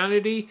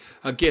Christianity,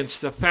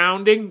 against the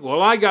founding.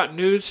 Well, I got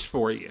news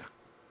for you.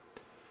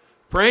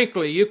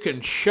 Frankly, you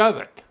can shove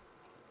it.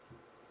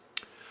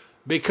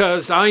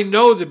 Because I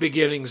know the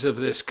beginnings of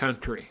this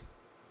country.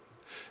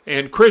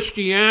 And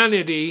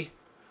Christianity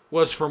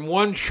was from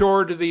one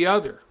shore to the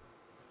other.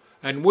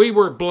 And we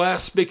were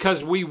blessed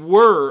because we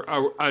were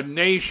a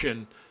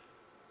nation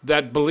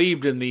that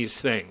believed in these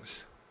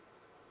things.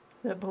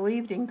 That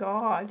believed in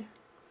God.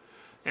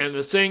 And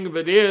the thing of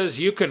it is,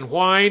 you can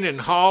whine and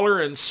holler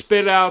and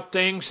spit out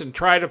things and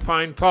try to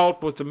find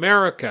fault with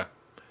America.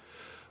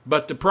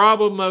 But the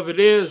problem of it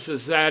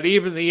is that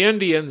even the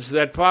Indians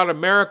that fought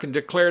America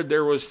declared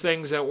there was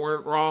things that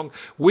weren't wrong.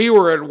 We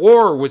were at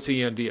war with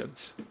the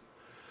Indians.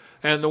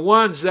 And the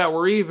ones that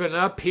were even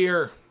up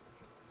here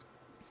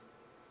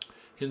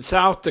in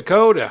South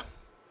Dakota.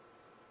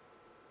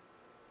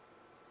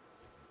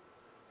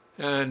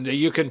 And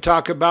you can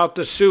talk about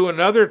the Sioux and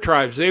other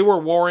tribes. They were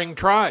warring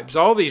tribes.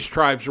 All these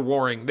tribes are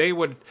warring. They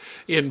would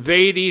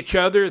invade each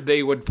other.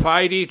 They would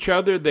fight each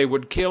other. They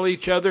would kill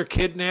each other,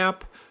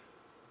 kidnap.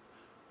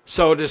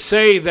 So to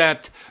say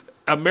that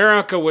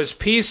America was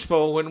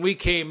peaceful when we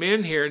came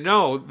in here,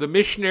 no, the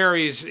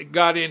missionaries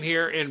got in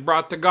here and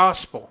brought the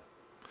gospel.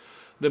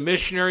 The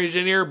missionaries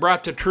in here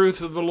brought the truth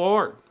of the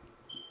Lord.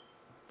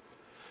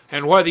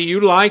 And whether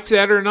you like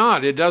that or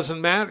not, it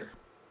doesn't matter.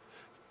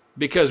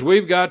 Because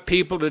we've got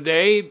people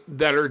today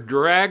that are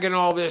dragging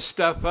all this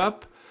stuff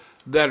up,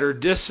 that are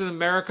dissing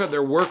America.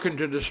 They're working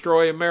to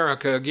destroy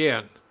America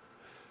again.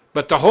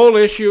 But the whole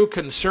issue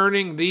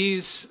concerning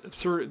these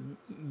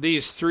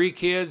 3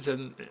 kids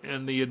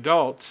and the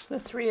adults. The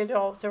 3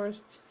 adults, there were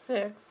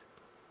 6.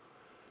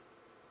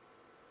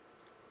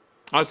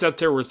 I thought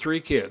there were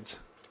 3 kids.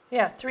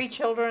 Yeah, 3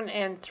 children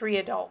and 3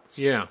 adults.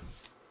 Yeah.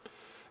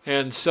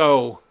 And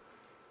so,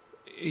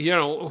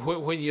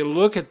 when you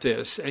look at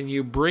this and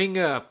you bring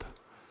up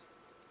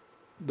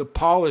the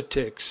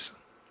politics,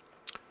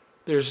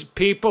 there's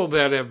people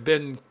that have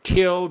been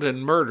killed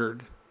and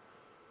murdered,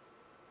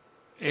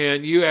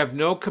 and you have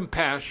no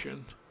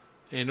compassion,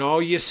 and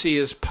all you see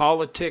is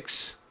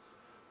politics.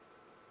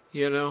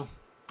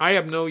 I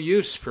have no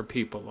use for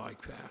people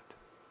like that.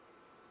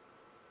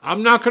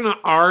 I'm not going to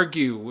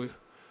argue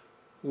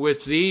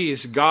with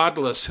these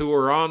godless who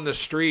are on the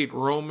street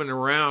roaming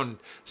around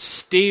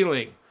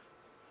stealing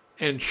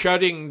and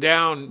shutting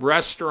down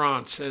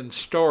restaurants and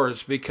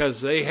stores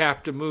because they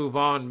have to move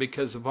on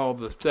because of all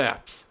the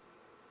thefts.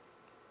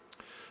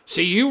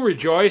 See, you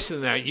rejoice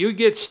in that. You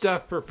get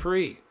stuff for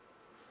free.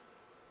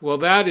 Well,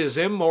 that is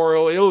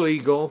immoral,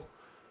 illegal,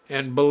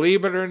 and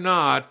believe it or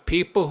not,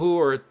 people who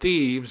are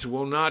thieves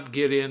will not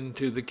get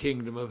into the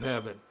kingdom of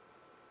heaven.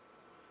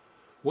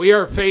 We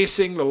are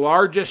facing the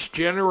largest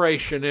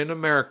generation in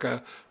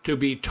America to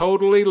be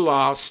totally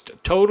lost,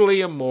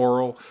 totally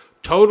immoral,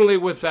 totally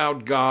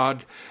without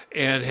God,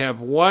 and have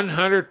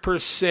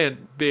 100%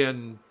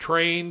 been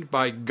trained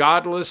by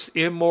godless,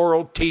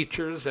 immoral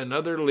teachers and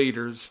other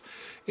leaders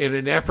in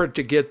an effort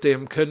to get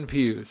them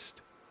confused.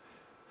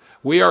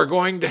 We are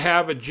going to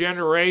have a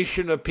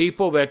generation of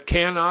people that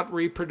cannot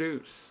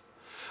reproduce,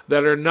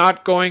 that are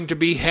not going to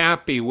be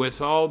happy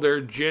with all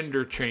their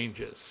gender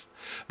changes.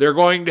 They're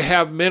going to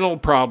have mental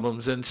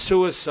problems and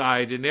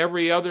suicide and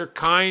every other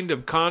kind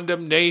of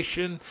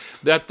condemnation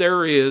that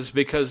there is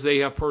because they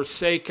have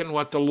forsaken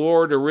what the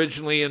Lord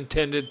originally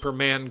intended for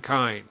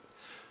mankind.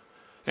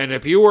 And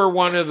if you are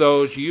one of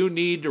those, you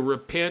need to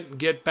repent and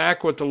get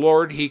back with the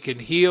Lord. He can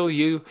heal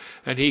you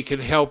and He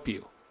can help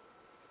you.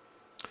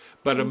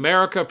 But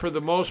America, for the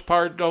most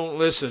part, don't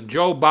listen.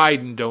 Joe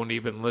Biden don't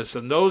even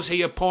listen. Those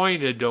he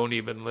appointed don't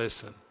even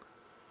listen.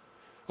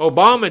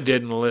 Obama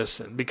didn't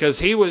listen because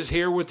he was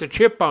here with the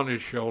chip on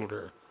his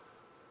shoulder.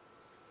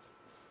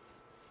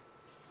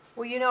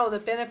 Well, the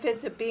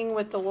benefits of being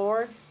with the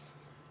Lord,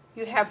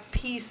 you have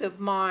peace of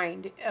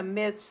mind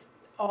amidst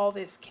all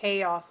this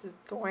chaos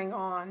that's going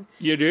on.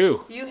 You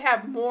do. You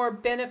have more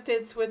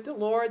benefits with the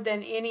Lord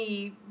than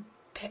any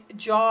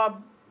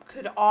job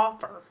could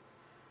offer.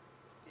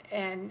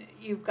 And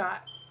you've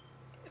got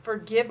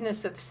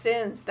forgiveness of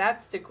sins.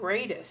 That's the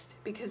greatest.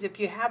 Because if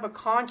you have a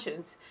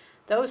conscience,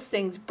 those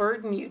things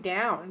burden you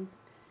down,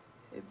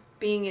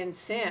 being in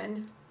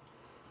sin.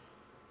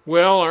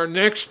 Well, our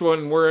next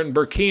one, we're in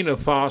Burkina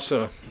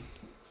Faso.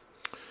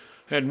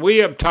 And we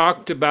have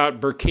talked about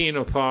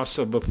Burkina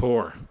Faso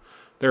before.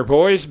 There have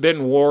always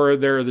been war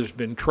there. There's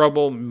been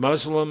trouble.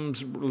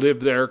 Muslims live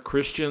there.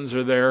 Christians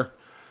are there.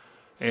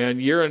 And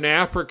you're in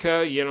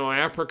Africa.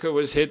 Africa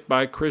was hit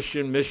by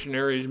Christian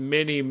missionaries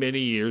many,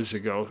 many years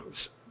ago.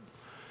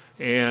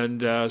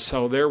 And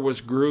so there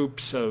was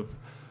groups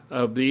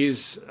of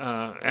these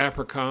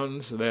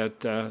Africans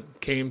that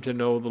came to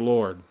know the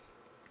Lord.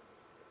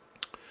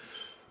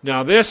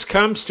 Now, this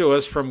comes to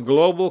us from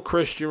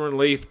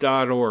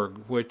globalchristianrelief.org,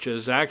 which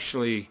is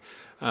actually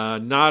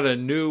not a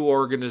new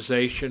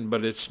organization,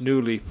 but it's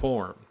newly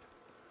formed.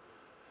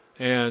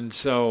 And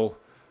so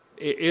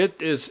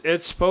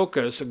its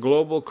focus,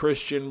 Global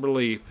Christian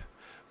Relief,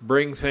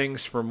 bring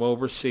things from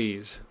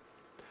overseas.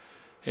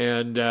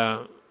 And,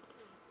 the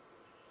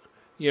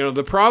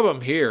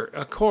problem here,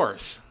 of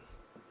course,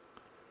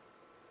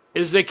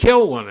 is they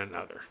kill one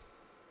another.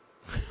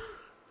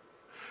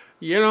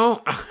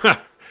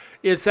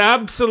 It's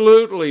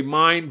absolutely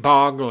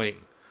mind-boggling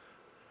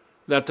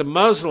that the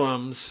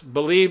Muslims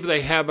believe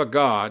they have a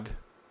God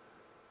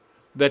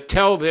that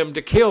tell them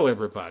to kill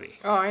everybody.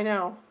 Oh, I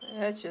know.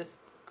 That's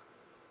just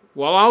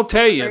Well, I'll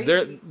tell you,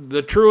 crazy.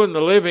 the true and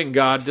the living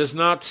God does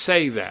not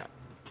say that.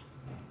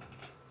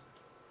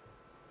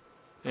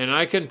 And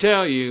I can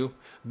tell you,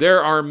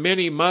 there are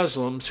many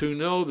Muslims who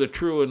know the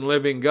true and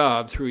living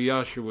God through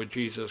Yeshua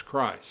Jesus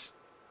Christ.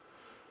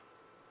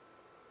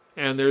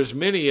 And there's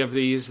many of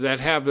these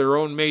that have their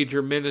own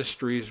major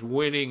ministries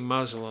winning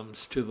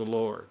Muslims to the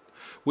Lord.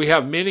 We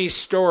have many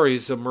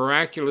stories of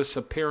miraculous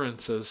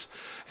appearances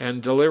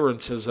and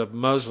deliverances of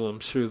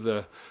Muslims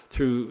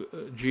through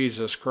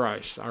Jesus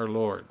Christ, our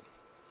Lord.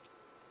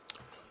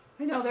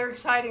 I know, they're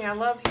exciting. I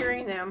love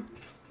hearing them.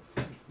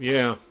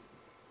 Yeah.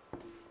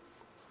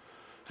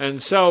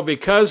 And so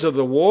because of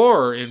the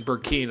war in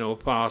Burkina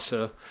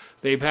Faso,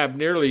 they've had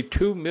nearly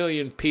 2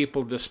 million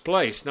people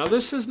displaced. Now,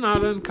 this is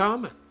not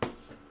uncommon.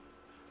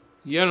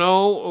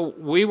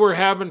 We were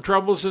having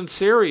troubles in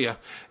Syria,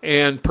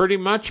 and pretty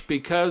much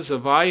because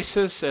of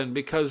ISIS and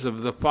because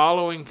of the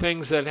following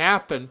things that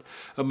happened,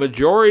 a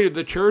majority of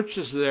the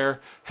churches there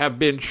have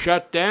been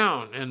shut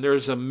down, and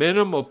there's a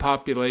minimal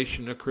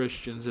population of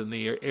Christians in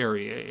the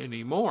area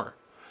anymore.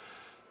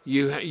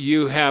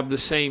 You have the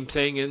same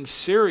thing in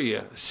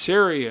Syria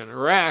and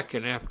Iraq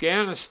and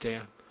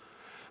Afghanistan.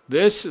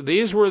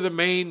 These were the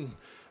main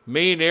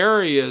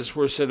areas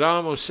where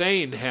Saddam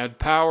Hussein had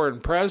power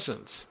and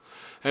presence.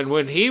 And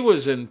when he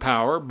was in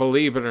power,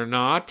 believe it or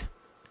not,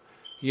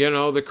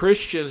 the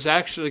Christians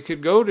actually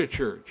could go to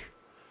church.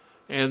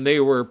 And they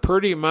were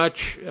pretty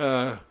much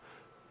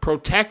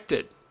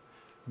protected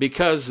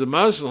because the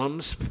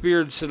Muslims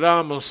feared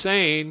Saddam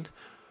Hussein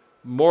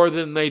more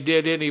than they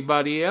did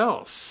anybody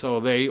else. So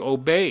they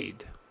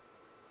obeyed.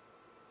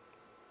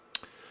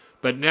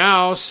 But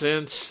now,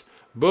 since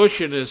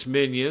Bush and his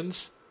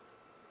minions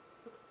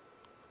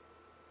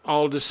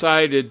all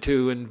decided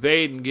to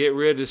invade and get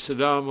rid of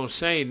Saddam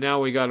Hussein, now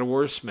we got a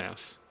worse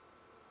mess.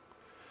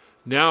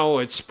 Now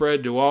it's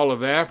spread to all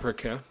of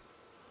Africa.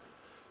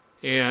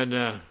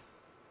 And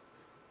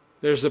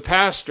there's a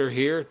pastor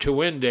here,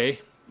 Tawinde.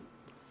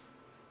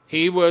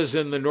 He was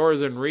in the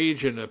northern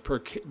region of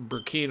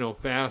Burkina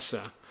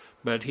Faso,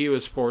 but he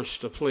was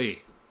forced to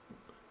flee.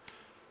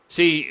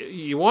 See,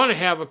 you want to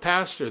have a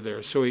pastor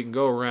there so he can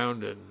go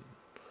around and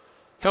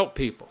help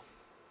people.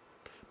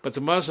 But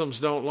the Muslims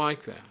don't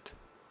like that.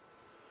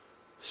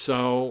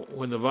 So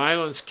when the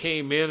violence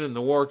came in and the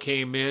war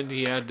came in,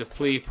 he had to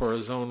flee for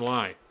his own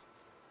life.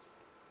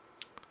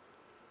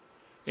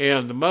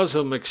 And the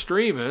Muslim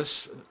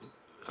extremists,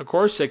 of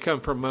course, they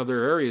come from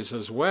other areas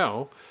as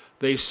well.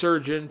 They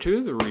surge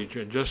into the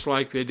region, just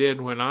like they did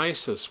when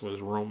ISIS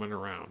was roaming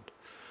around.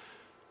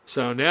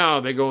 So now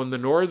they go in the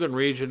northern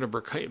region of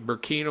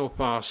Burkina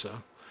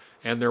Faso,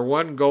 and their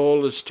one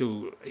goal is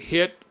to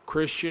hit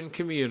Christian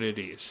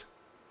communities.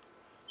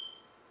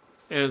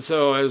 And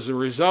so as a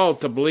result,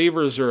 the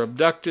believers are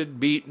abducted,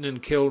 beaten,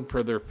 and killed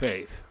for their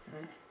faith.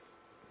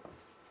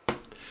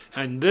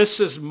 And this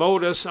is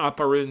modus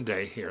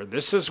operandi here.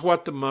 This is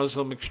what the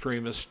Muslim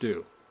extremists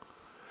do.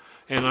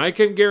 And I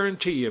can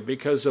guarantee you,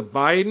 because of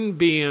Biden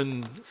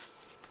being,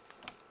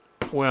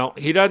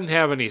 he doesn't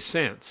have any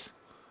sense.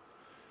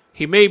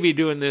 He may be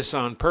doing this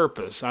on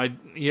purpose.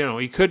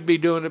 He could be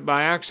doing it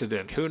by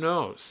accident. Who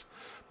knows?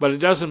 But it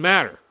doesn't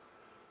matter.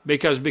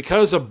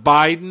 Because of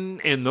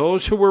Biden and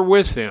those who were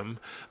with him,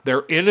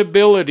 their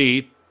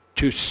inability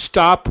to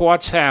stop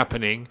what's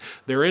happening,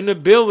 their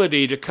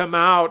inability to come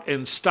out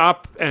and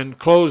stop and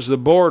close the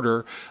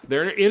border,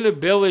 their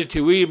inability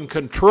to even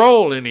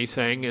control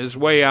anything is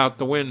way out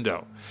the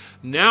window.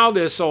 Now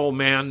this old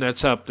man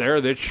that's up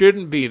there that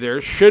shouldn't be there,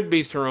 should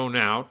be thrown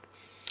out,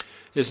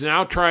 is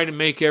now trying to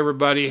make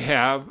everybody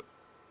have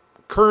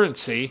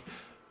currency,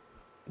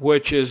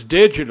 which is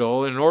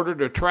digital, in order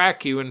to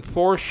track you and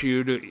force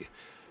you to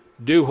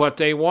do what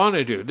they want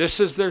to do. This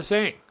is their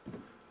thing.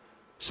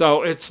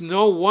 So it's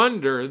no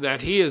wonder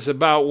that he is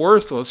about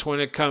worthless when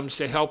it comes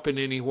to helping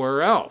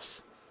anywhere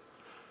else.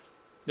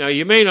 Now,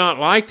 you may not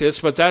like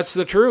this, but that's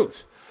the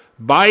truth.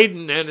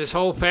 Biden and his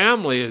whole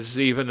family is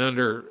even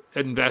under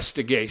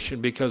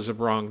investigation because of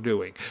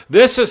wrongdoing.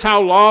 This is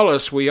how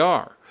lawless we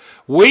are.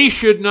 We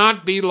should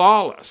not be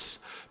lawless,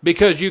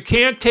 because you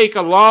can't take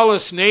a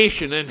lawless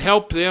nation and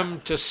help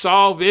them to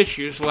solve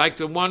issues like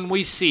the one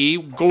we see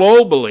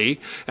globally,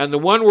 and the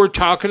one we're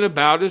talking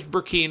about is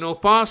Burkina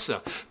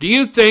Faso. Do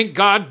you think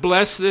God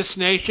blessed this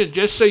nation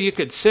just so you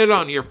could sit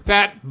on your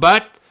fat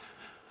butt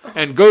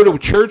and go to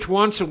church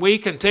once a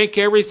week and think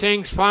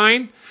everything's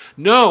fine?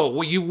 No,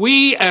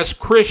 we as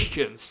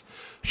Christians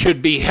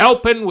should be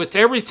helping with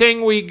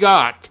everything we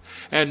got,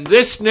 and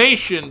this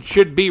nation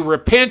should be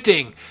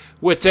repenting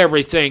with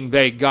everything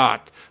they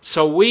got,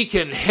 so we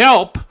can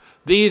help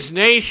these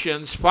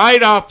nations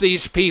fight off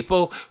these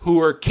people who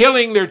are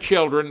killing their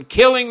children,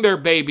 killing their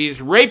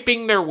babies,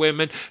 raping their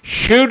women,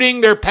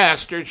 shooting their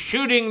pastors,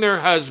 shooting their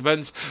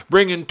husbands,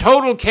 bringing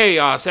total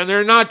chaos. And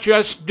they're not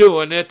just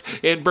doing it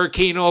in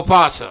Burkina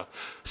Faso.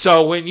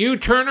 So when you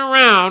turn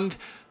around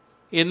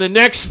in the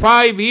next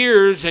 5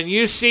 years and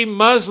you see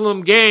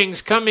Muslim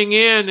gangs coming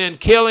in and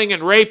killing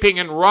and raping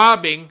and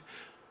robbing,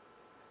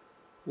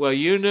 well,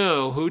 you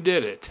know who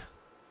did it.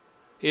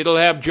 It'll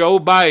have Joe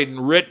Biden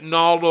written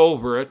all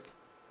over it,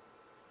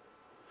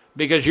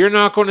 because you're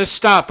not going to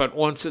stop it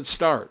once it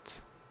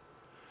starts.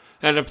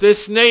 And if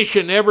this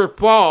nation ever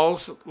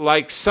falls,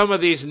 like some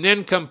of these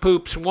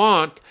nincompoops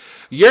want,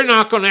 you're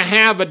not going to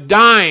have a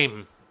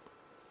dime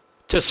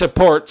to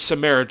support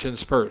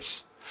Samaritan's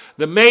Purse.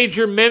 The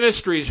major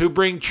ministries who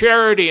bring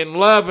charity and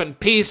love and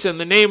peace in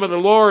the name of the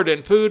Lord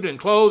and food and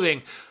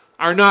clothing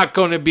are not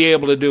going to be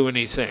able to do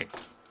anything.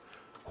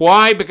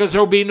 Why? Because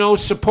there will be no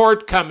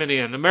support coming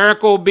in.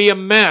 America will be a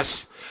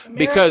mess.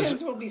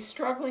 Americans will be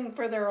struggling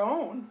for their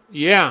own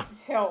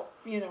help,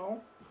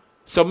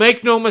 So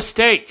make no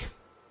mistake.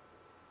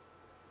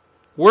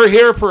 We're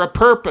here for a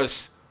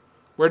purpose.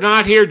 We're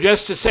not here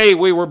just to say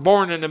we were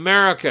born in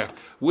America.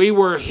 We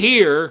were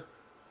here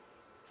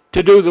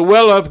to do the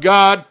will of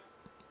God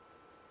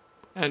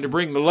and to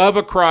bring the love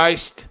of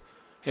Christ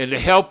and to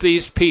help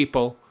these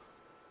people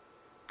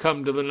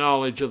come to the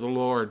knowledge of the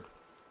Lord.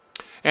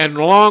 And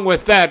along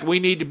with that, we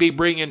need to be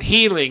bringing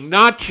healing,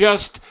 not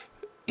just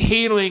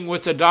healing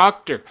with a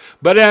doctor,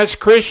 but as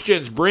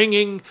Christians,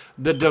 bringing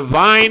the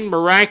divine,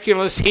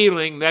 miraculous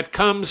healing that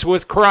comes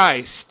with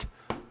Christ.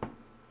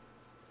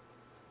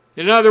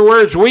 In other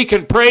words, we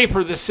can pray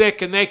for the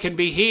sick and they can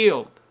be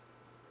healed.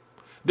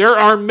 There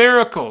are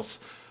miracles,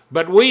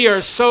 but we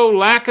are so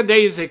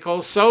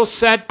lackadaisical, so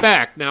set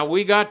back. Now,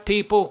 we got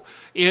people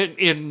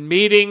in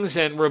meetings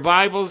and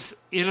revivals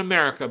in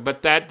America,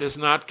 but that does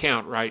not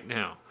count right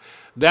now.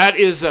 That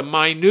is a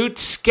minute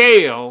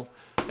scale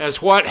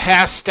as what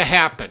has to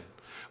happen.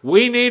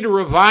 We need a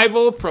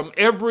revival from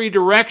every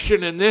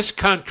direction in this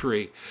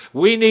country.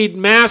 We need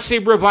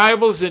massive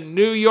revivals in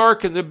New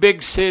York and the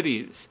big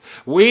cities.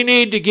 We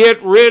need to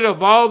get rid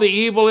of all the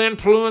evil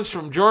influence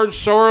from George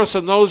Soros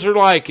and those who are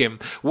like him.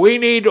 We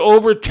need to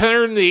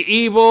overturn the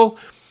evil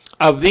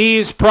of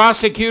these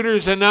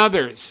prosecutors and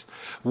others.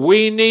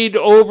 We need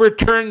to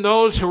overturn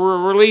those who are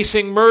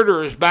releasing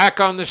murderers back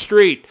on the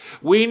street.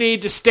 We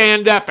need to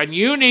stand up, and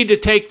you need to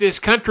take this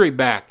country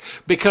back,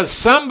 because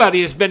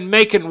somebody has been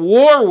making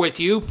war with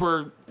you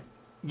for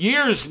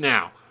years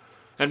now.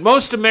 And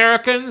most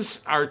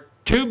Americans are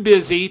too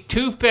busy,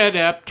 too fed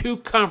up, too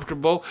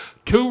comfortable,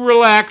 too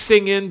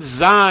relaxing in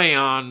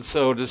Zion,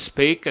 so to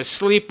speak,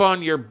 asleep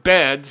on your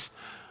beds,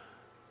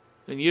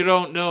 and you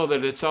don't know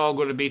that it's all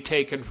going to be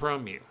taken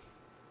from you.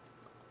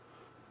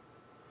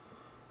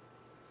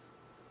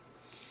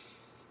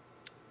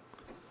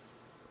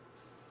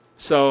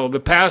 So the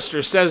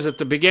pastor says at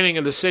the beginning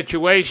of the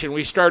situation,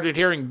 we started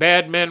hearing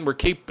bad men were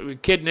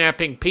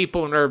kidnapping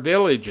people in our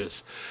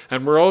villages,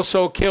 and we're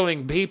also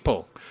killing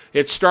people.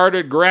 It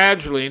started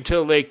gradually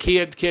until they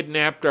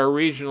kidnapped our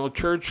regional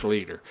church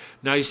leader.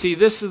 Now, you see,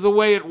 this is the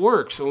way it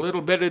works, a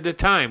little bit at a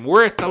time.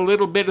 We're at the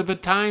little bit of a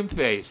time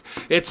phase.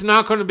 It's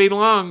not going to be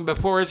long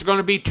before it's going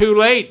to be too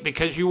late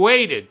because you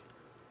waited.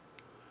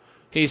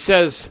 He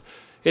says,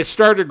 it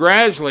started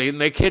gradually, and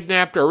they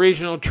kidnapped our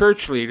regional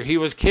church leader. He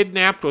was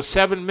kidnapped with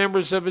 7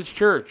 members of his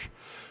church.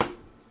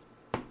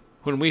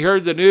 When we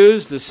heard the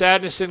news, the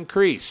sadness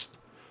increased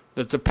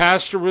that the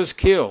pastor was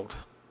killed.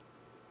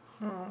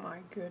 Oh, my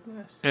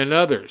goodness. And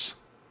others.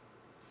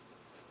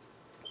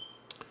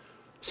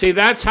 See,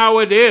 that's how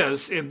it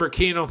is in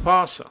Burkina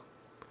Faso.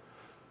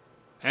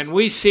 And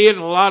we see it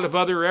in a lot of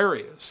other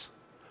areas.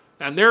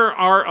 And there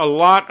are a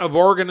lot of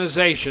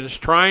organizations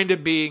trying to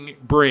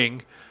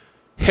bring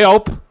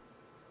help,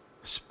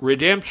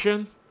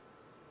 redemption,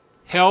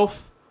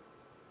 health,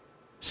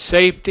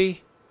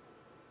 safety,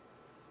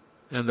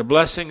 and the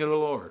blessing of the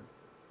Lord.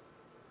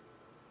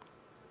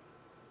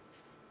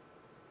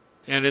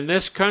 And in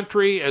this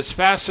country, as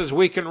fast as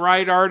we can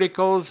write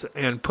articles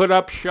and put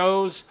up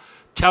shows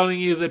telling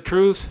you the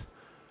truth,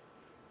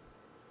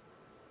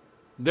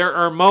 there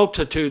are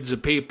multitudes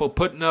of people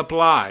putting up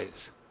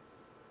lies.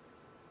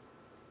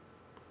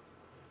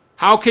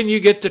 How can you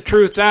get the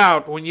truth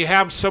out when you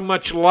have so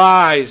much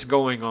lies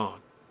going on?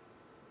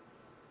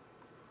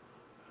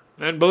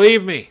 And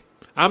believe me,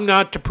 I'm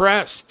not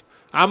depressed.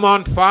 I'm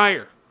on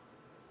fire.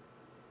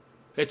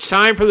 It's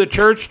time for the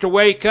church to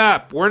wake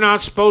up. We're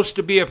not supposed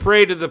to be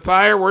afraid of the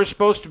fire. We're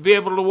supposed to be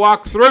able to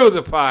walk through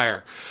the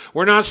fire.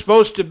 We're not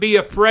supposed to be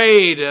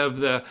afraid of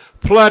the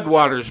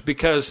floodwaters,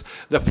 because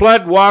the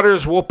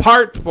floodwaters will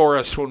part for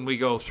us when we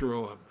go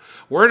through them.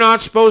 We're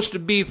not supposed to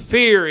be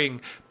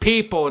fearing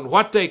people and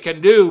what they can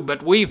do,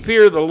 but we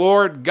fear the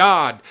Lord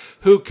God,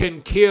 who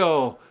can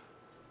kill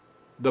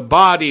the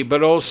body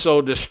but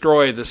also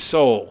destroy the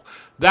soul.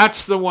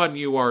 That's the one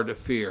you are to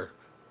fear.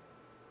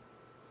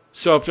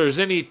 So if there's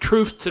any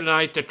truth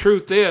tonight, the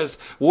truth is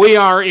we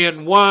are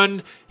in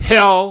one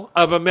hell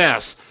of a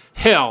mess.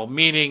 Hell,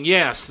 meaning,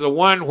 yes, the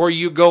one where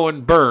you go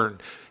and burn.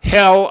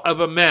 Hell of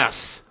a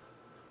mess.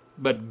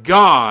 But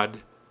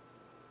God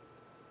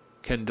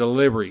can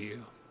deliver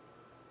you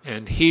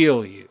and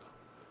heal you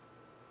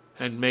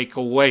and make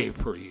a way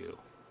for you.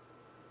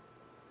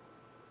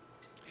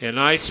 And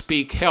I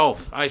speak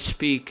health. I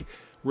speak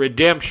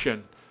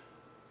redemption.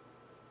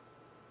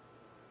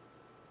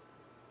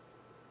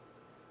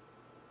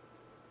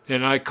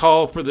 And I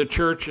call for the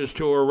churches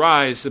to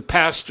arise, the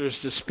pastors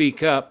to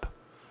speak up.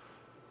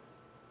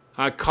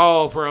 I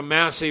call for a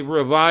massive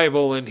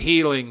revival and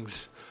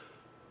healings.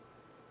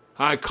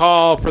 I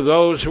call for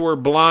those who are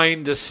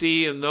blind to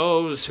see and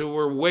those who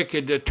were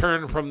wicked to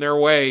turn from their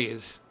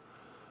ways.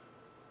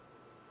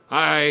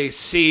 I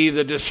see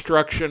the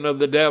destruction of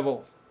the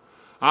devil.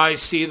 I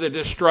see the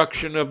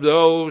destruction of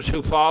those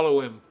who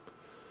follow him.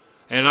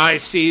 And I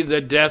see the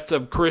death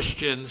of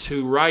Christians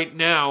who right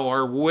now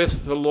are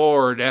with the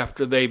Lord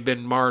after they've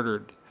been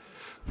martyred.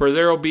 For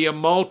there will be a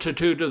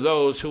multitude of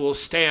those who will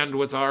stand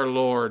with our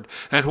Lord.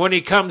 And when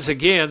he comes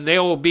again, they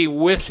will be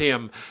with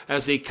him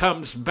as he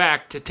comes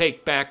back to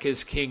take back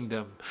his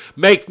kingdom.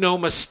 Make no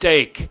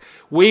mistake,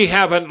 we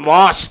haven't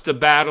lost the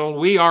battle.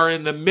 We are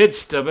in the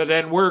midst of it,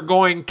 and we're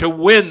going to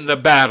win the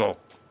battle.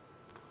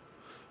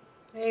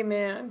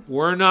 Amen.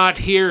 We're not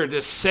here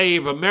to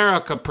save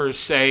America per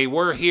se.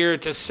 We're here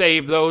to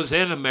save those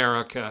in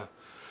America.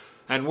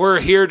 And we're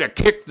here to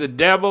kick the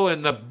devil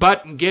in the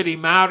butt and get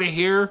him out of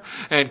here,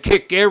 and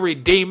kick every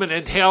demon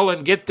in hell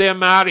and get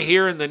them out of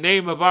here in the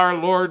name of our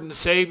Lord and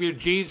Savior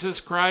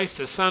Jesus Christ,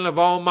 the Son of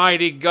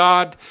Almighty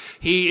God.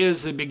 He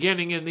is the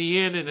beginning and the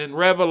end, and in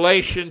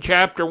Revelation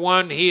chapter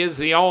 1, he is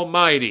the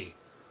Almighty.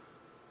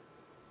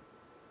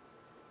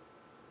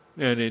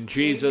 And in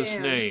Jesus'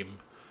 name,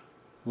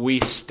 we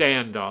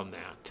stand on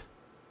that.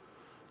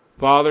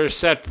 Father,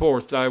 set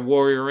forth thy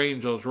warrior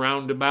angels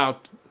round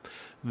about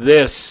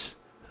this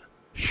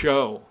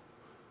show,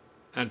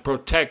 and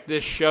protect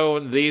this show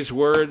and these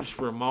words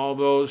from all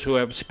those who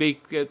have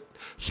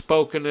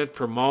spoken it,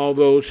 from all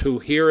those who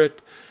hear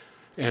it,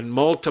 and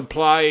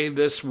multiply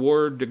this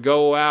word to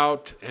go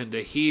out and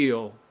to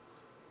heal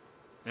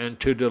and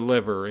to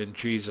deliver in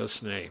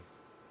Jesus' name.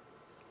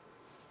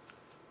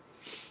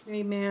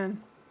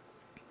 Amen.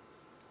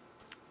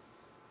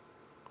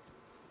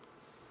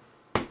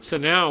 So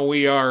now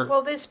we are...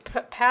 Well, this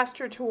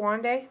Pastor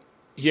Tawande...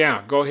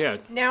 Yeah, go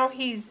ahead. Now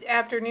he's,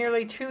 after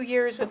nearly 2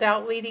 years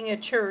without leading a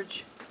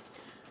church,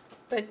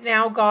 but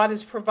now God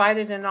has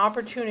provided an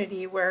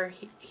opportunity where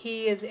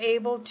he is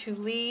able to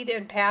lead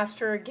and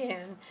pastor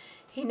again.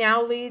 He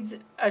now leads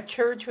a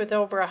church with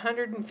over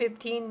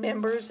 115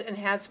 members and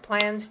has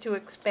plans to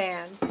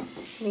expand. And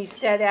he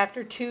said,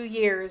 after 2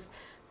 years,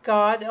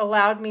 God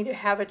allowed me to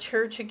have a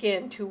church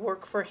again to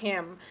work for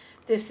him.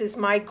 This is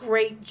my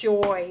great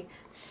joy,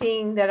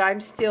 seeing that I'm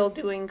still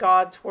doing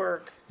God's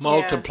work.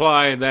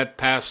 Multiply that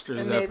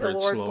pastor's and efforts, may the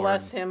Lord Lord.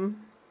 Bless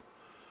him.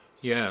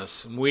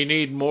 Yes, we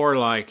need more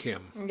like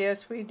him.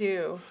 Yes, we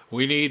do.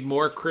 We need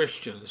more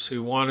Christians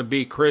who want to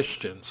be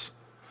Christians.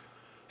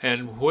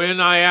 And when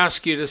I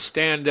ask you to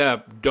stand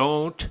up,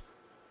 don't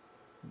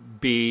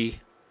be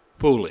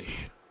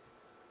foolish.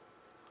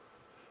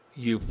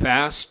 You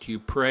fast, you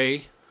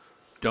pray.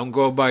 Don't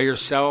go by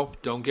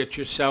yourself. Don't get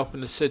yourself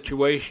in a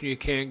situation you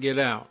can't get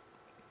out.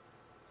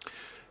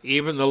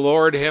 Even the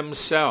Lord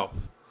himself,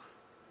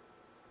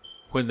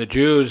 when the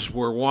Jews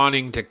were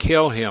wanting to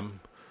kill him,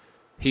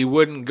 he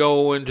wouldn't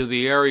go into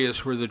the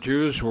areas where the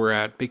Jews were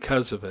at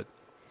because of it.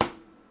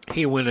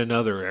 He went in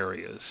other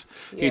areas.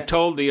 Yes. He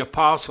told the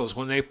apostles,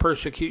 when they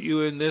persecute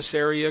you in this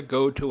area,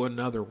 go to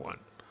another one.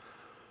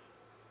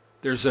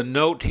 There's a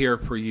note here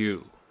for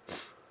you.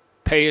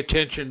 Pay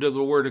attention to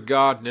the Word of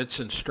God and its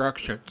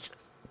instructions.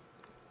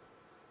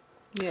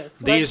 Yes.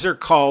 These are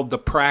called the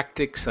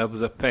practices of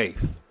the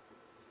faith.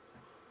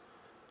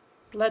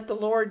 Let the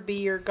Lord be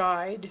your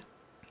guide.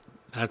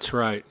 That's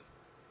right.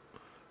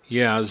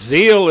 Yeah,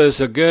 zeal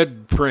is a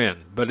good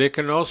friend, but it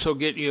can also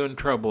get you in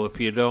trouble if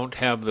you don't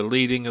have the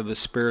leading of the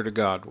Spirit of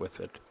God with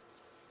it.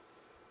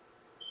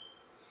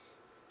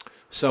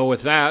 So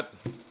with that,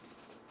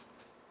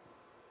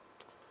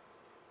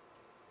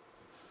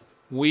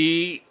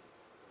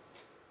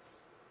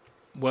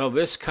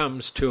 this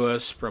comes to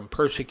us from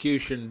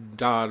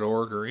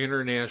persecution.org or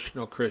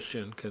International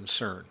Christian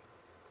Concern.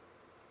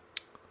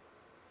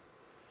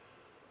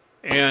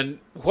 And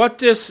what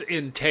this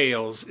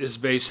entails is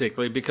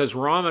basically, because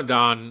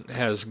Ramadan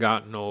has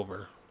gotten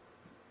over,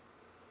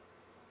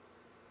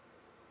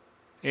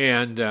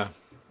 and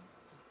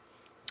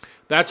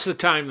that's the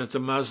time that the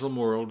Muslim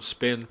world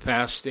spend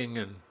fasting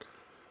and,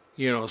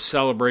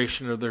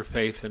 celebration of their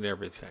faith and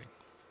everything.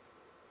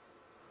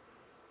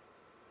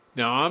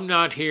 Now, I'm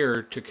not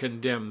here to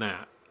condemn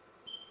that.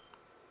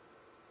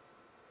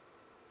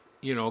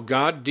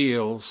 God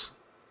deals,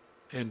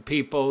 and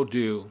people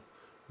do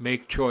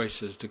make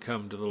choices to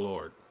come to the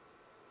Lord.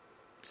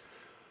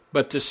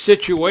 But the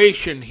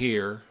situation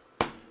here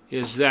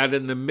is that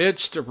in the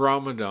midst of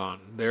Ramadan,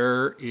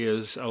 there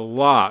is a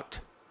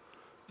lot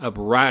of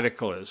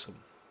radicalism.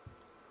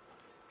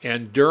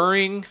 And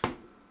during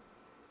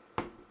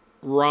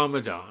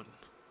Ramadan,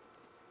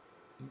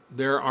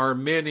 there are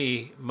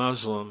many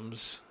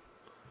Muslims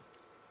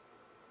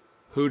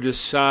who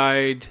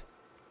decide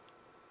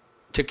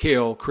to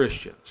kill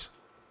Christians,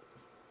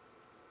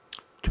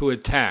 to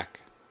attack,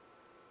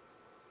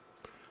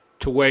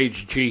 to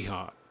wage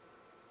jihad.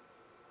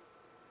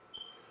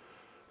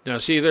 Now,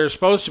 see, they're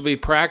supposed to be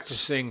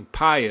practicing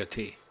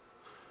piety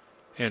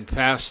and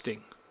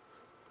fasting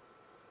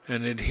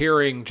and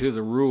adhering to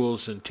the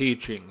rules and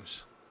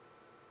teachings.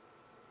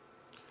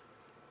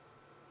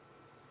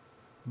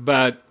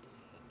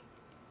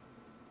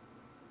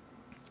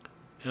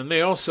 And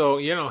they also,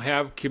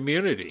 have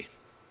community.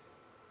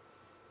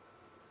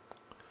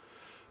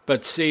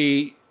 But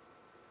see,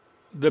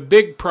 the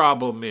big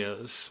problem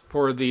is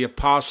for the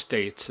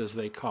apostates, as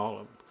they call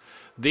them.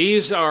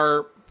 These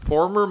are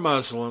former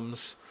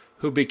Muslims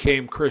who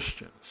became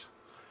Christians.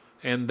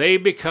 And they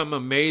become a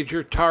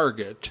major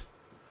target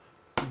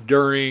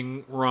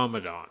during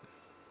Ramadan.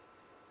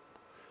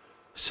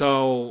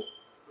 So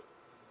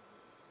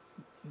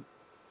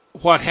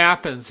what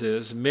happens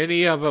is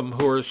many of them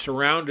who are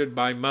surrounded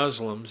by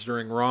Muslims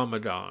during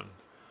Ramadan,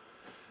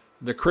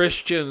 the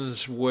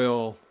Christians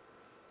will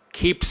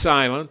keep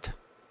silent.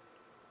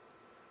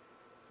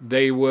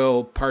 They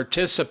will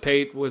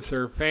participate with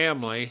their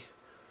family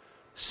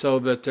so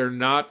that they're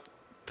not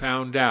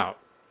found out.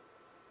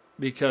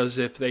 Because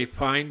if they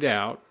find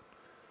out,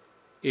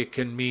 it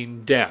can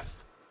mean death.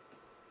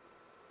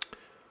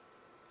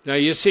 Now,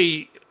 you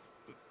see,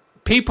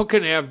 people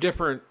can have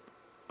different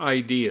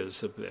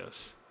ideas of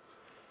this.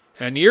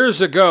 And years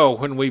ago,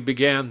 when we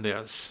began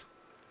this,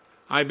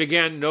 I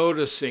began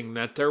noticing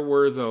that there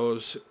were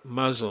those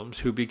Muslims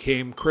who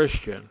became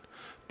Christian,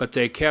 but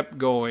they kept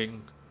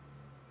going,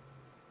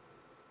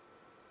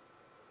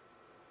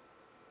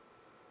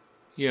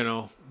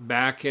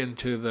 back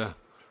into the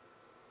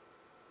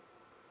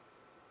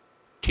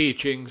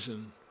teachings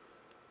and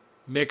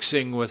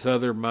mixing with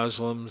other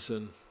Muslims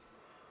and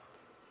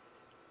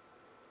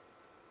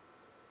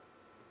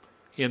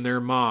in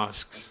their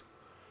mosques.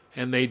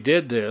 And they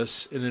did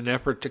this in an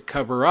effort to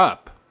cover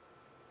up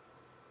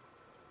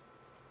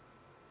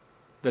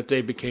that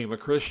they became a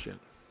Christian.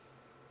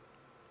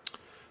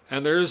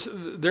 And there's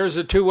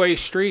a two-way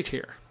street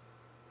here.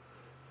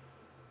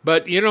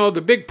 But,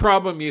 the big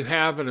problem you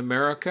have in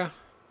America,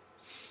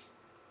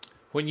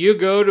 when you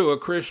go to a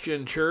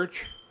Christian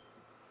church,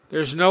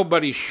 there's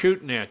nobody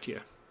shooting at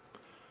you.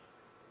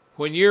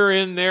 When you're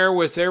in there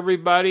with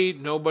everybody,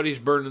 nobody's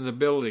burning the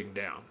building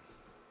down.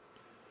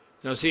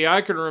 Now, see,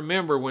 I can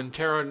remember when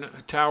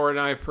Tower and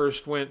I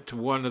first went to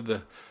one of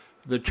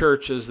the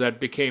churches that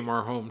became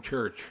our home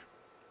church.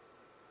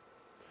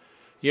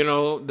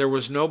 There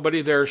was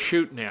nobody there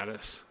shooting at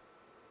us.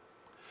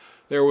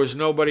 There was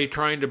nobody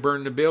trying to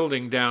burn the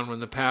building down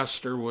when the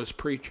pastor was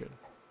preaching.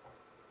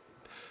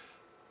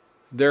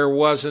 There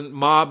wasn't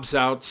mobs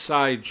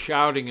outside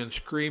shouting and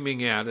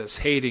screaming at us,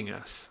 hating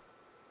us.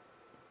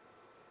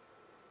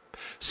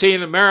 See,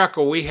 in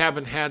America, we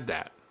haven't had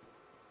that.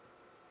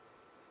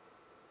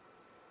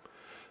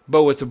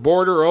 But with the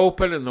border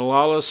open and the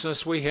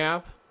lawlessness we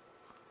have,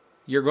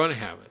 you're going to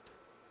have it.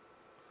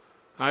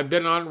 I've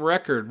been on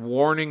record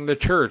warning the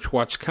church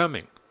what's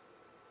coming.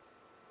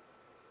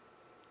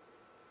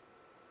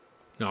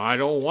 Now, I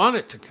don't want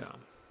it to come.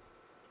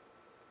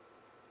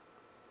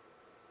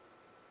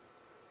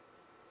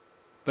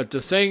 But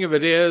the thing of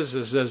it is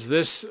as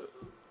this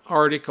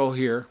article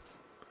here,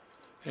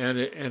 and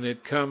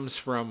it comes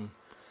from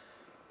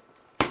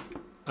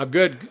a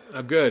good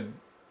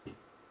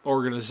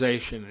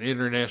organization,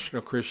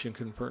 International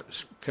Christian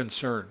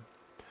Concern.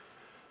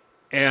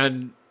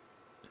 And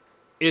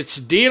it's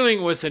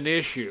dealing with an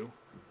issue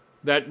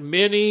that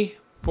many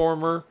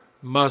former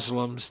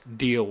Muslims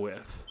deal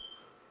with.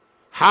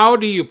 How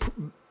do you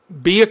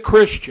be a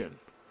Christian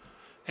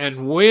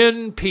and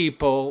win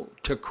people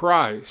to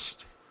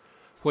Christ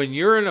when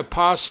you're an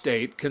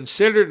apostate,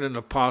 considered an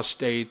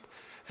apostate,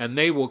 and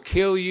they will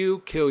kill you,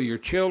 kill your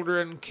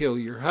children, kill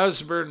your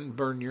husband,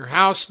 burn your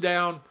house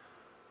down?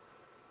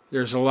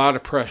 There's a lot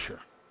of pressure.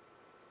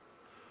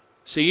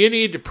 So you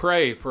need to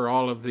pray for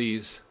all of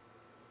these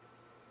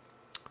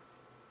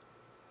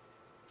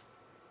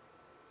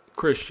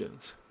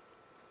Christians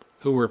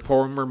who were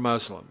former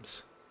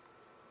Muslims.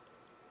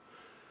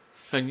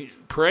 And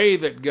pray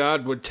that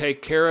God would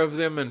take care of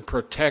them and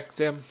protect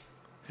them,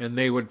 and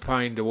they would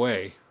find a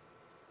way.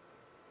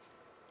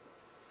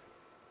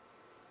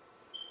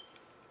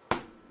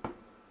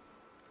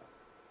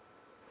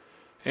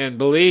 And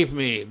believe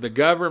me, the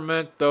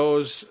government,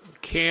 those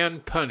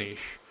can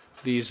punish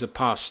these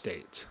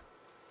apostates.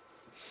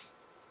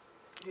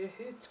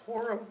 It's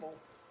horrible.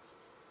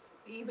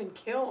 Even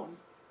kill them.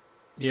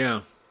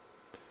 Yeah.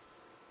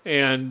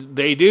 And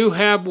they do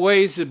have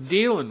ways of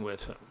dealing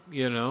with them,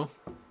 you know.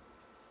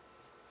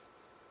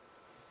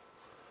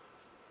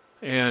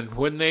 And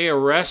when they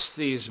arrest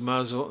these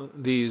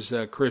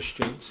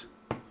Christians,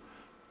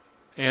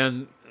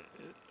 and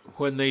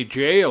when they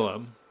jail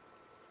them,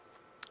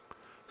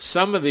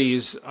 some of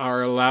these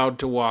are allowed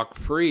to walk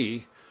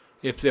free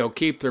if they'll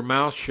keep their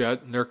mouth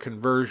shut and their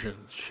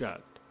conversions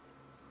shut.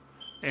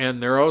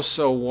 And they're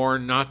also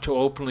warned not to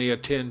openly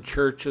attend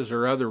churches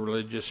or other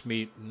religious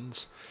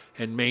meetings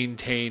and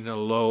maintain a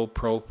low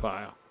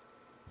profile.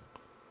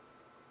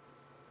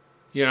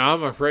 You know,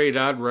 I'm afraid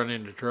I'd run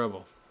into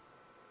trouble.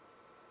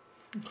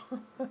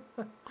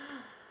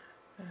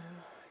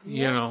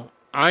 You know,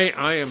 I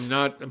am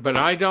not, but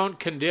I don't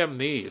condemn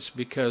these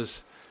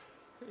because,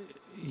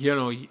 you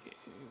know,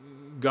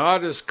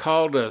 God has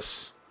called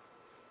us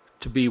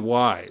to be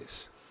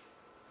wise,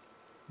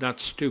 not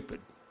stupid,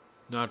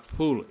 not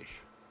foolish.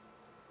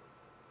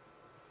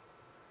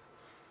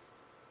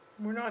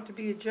 We're not to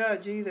be a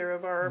judge either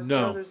of our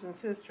brothers and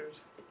sisters.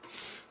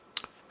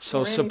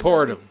 So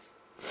support them.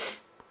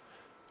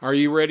 Are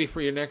you ready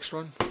for your next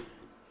one?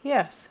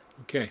 Yes.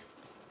 Okay.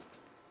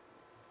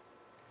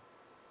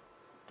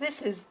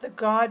 This is the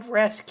God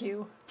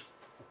Rescue,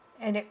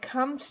 and it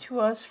comes to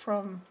us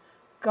from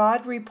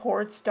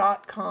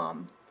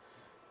GodReports.com.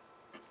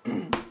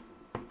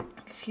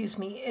 Excuse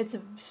me. It's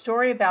a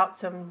story about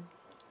some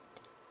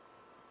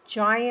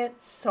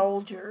giant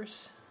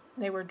soldiers.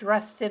 They were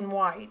dressed in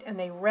white, and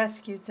they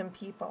rescued some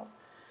people.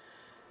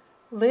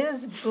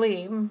 Liz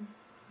Gleam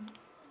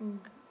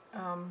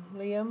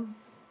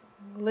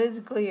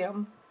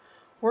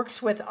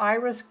works with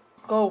Iris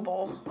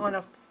Global on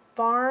a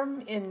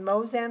farm in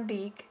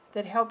Mozambique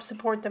that helps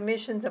support the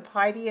missions of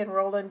Heidi and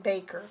Roland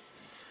Baker.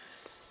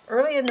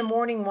 Early in the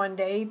morning one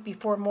day,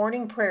 before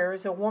morning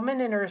prayers, a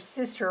woman and her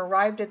sister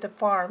arrived at the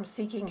farm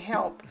seeking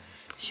help.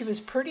 She was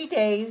pretty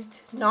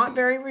dazed, not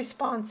very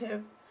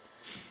responsive.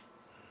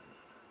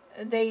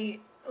 They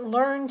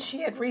learned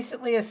she had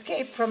recently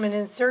escaped from an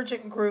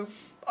insurgent group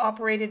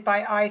operated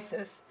by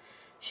ISIS.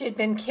 She had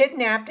been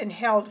kidnapped and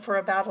held for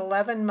about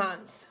 11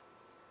 months.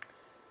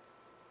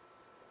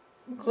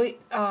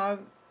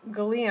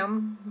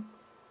 Gilliam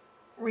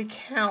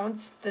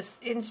recounts the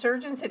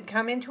insurgents had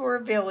come into her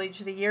village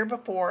the year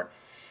before,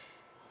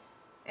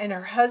 and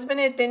her husband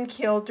had been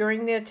killed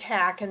during the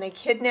attack, and they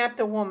kidnapped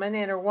the woman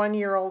and her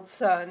 1-year-old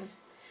son.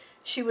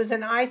 She was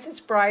an ISIS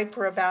bride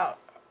for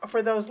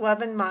those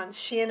 11 months.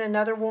 She and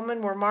another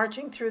woman were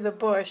marching through the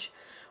bush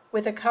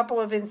with a couple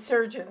of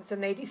insurgents,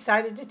 and they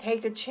decided to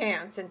take a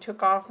chance and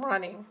took off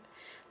running.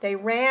 They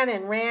ran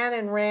and ran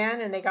and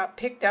ran, and they got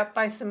picked up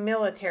by some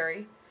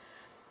military.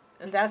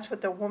 And that's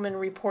what the woman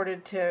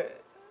reported to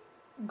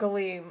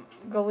Gilliam.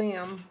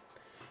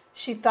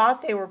 She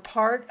thought they were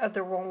part of the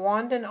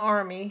Rwandan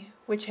army,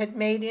 which had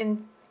made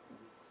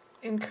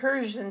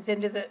incursions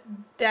into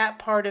that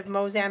part of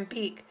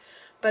Mozambique,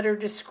 but her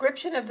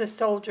description of the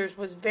soldiers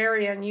was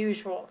very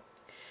unusual.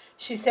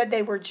 She said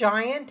they were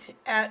giant,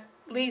 at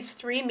least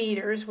 3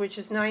 meters, which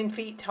is 9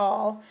 feet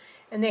tall,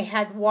 and they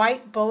had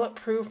white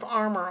bulletproof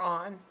armor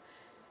on.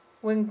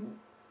 When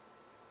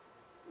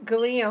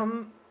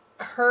Gilliam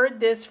heard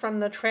this from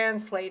the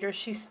translator,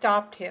 she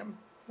stopped him.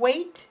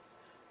 Wait,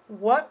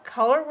 what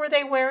color were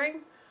they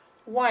wearing?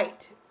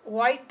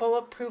 White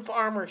bulletproof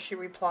armor, she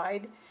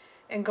replied.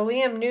 And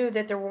Gilliam knew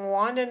that the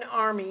Rwandan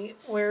army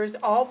wears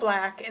all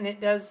black, and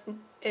it does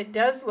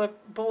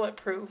look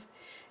bulletproof.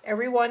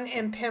 Everyone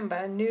in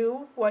Pemba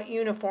knew what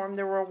uniform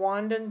the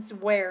Rwandans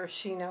wear,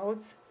 she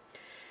notes.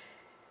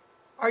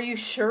 Are you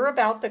sure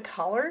about the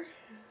color?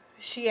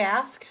 She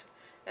asked.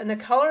 And the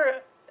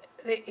color,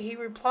 he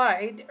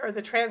replied, or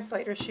the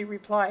translator, she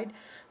replied,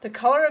 the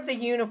color of the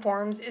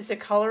uniforms is the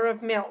color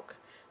of milk.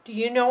 Do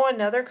you know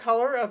another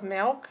color of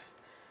milk?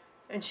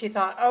 And she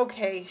thought,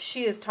 okay,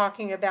 she is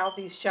talking about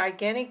these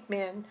gigantic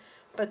men,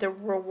 but the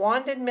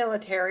Rwandan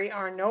military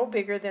are no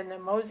bigger than the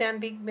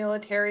Mozambique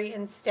military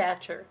in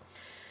stature.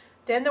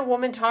 Then the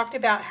woman talked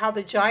about how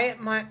the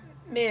giant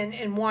men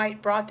in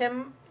white brought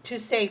them to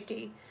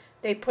safety.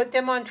 They put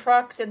them on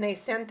trucks and they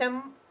sent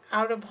them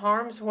out of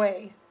harm's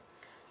way.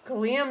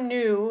 Ghulam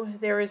knew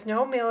there is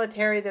no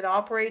military that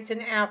operates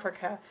in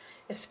Africa,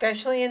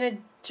 especially in a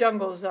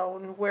jungle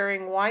zone,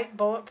 wearing white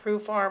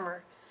bulletproof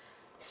armor.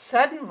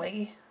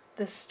 Suddenly,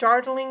 the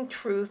startling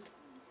truth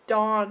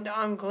dawned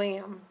on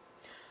Ghulam.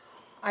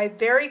 I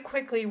very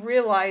quickly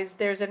realized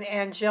there's an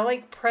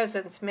angelic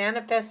presence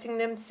manifesting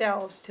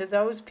themselves to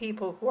those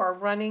people who are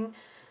running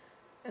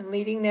and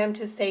leading them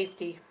to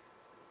safety.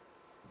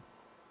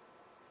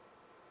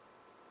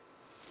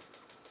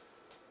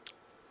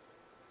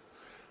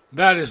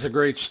 That is a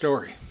great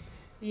story.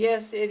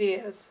 Yes, it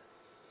is.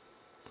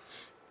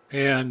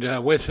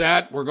 And with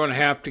that, we're going to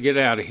have to get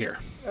out of here.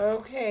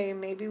 Okay,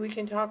 maybe we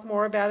can talk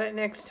more about it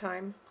next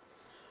time.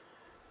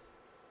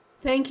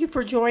 Thank you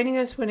for joining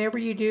us whenever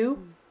you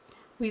do.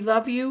 We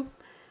love you.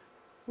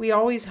 We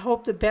always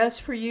hope the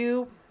best for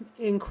you.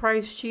 In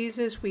Christ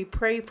Jesus, we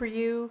pray for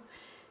you.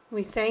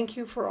 We thank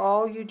you for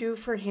all you do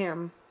for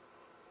Him.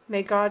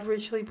 May God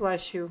richly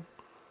bless you.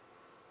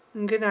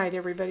 And good night,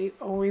 everybody.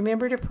 Oh,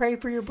 remember to pray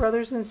for your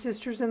brothers and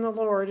sisters in the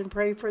Lord and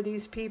pray for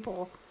these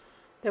people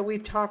that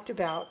we've talked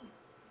about.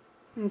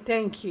 And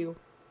thank you.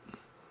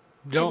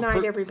 Good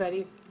night,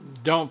 everybody.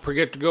 Don't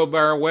forget to go by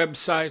our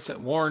websites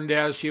at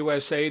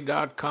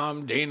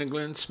warren-usa.com,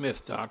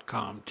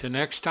 danaglennsmith.com. Till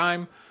next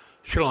time,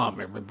 shalom,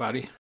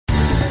 everybody.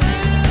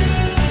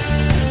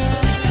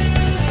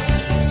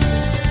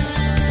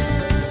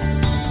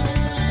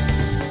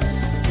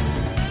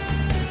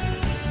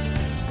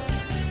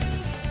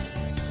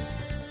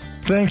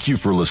 Thank you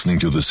for listening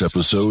to this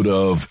episode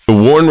of The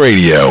Warren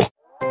Radio.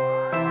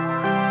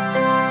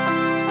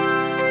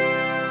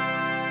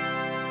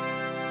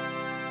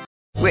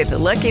 With the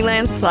Lucky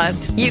Land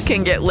Slots, you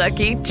can get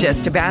lucky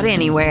just about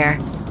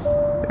anywhere.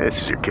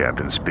 This is your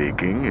captain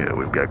speaking.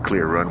 We've got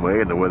clear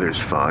runway and the weather's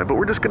fine, but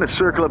we're just going to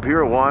circle up here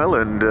a while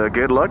and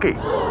get lucky.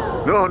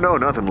 No,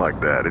 nothing like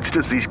that. It's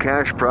just these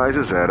cash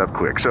prizes add up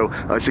quick. So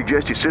I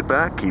suggest you sit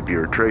back, keep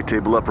your tray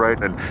table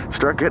upright, and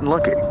start getting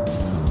lucky.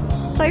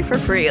 Play for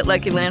free at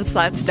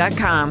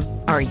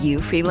LuckyLandSlots.com. Are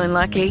you feeling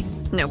lucky?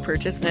 No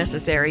purchase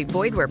necessary.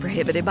 Void where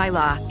prohibited by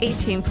law.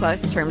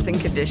 18+ terms and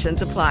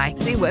conditions apply.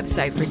 See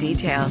website for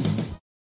details.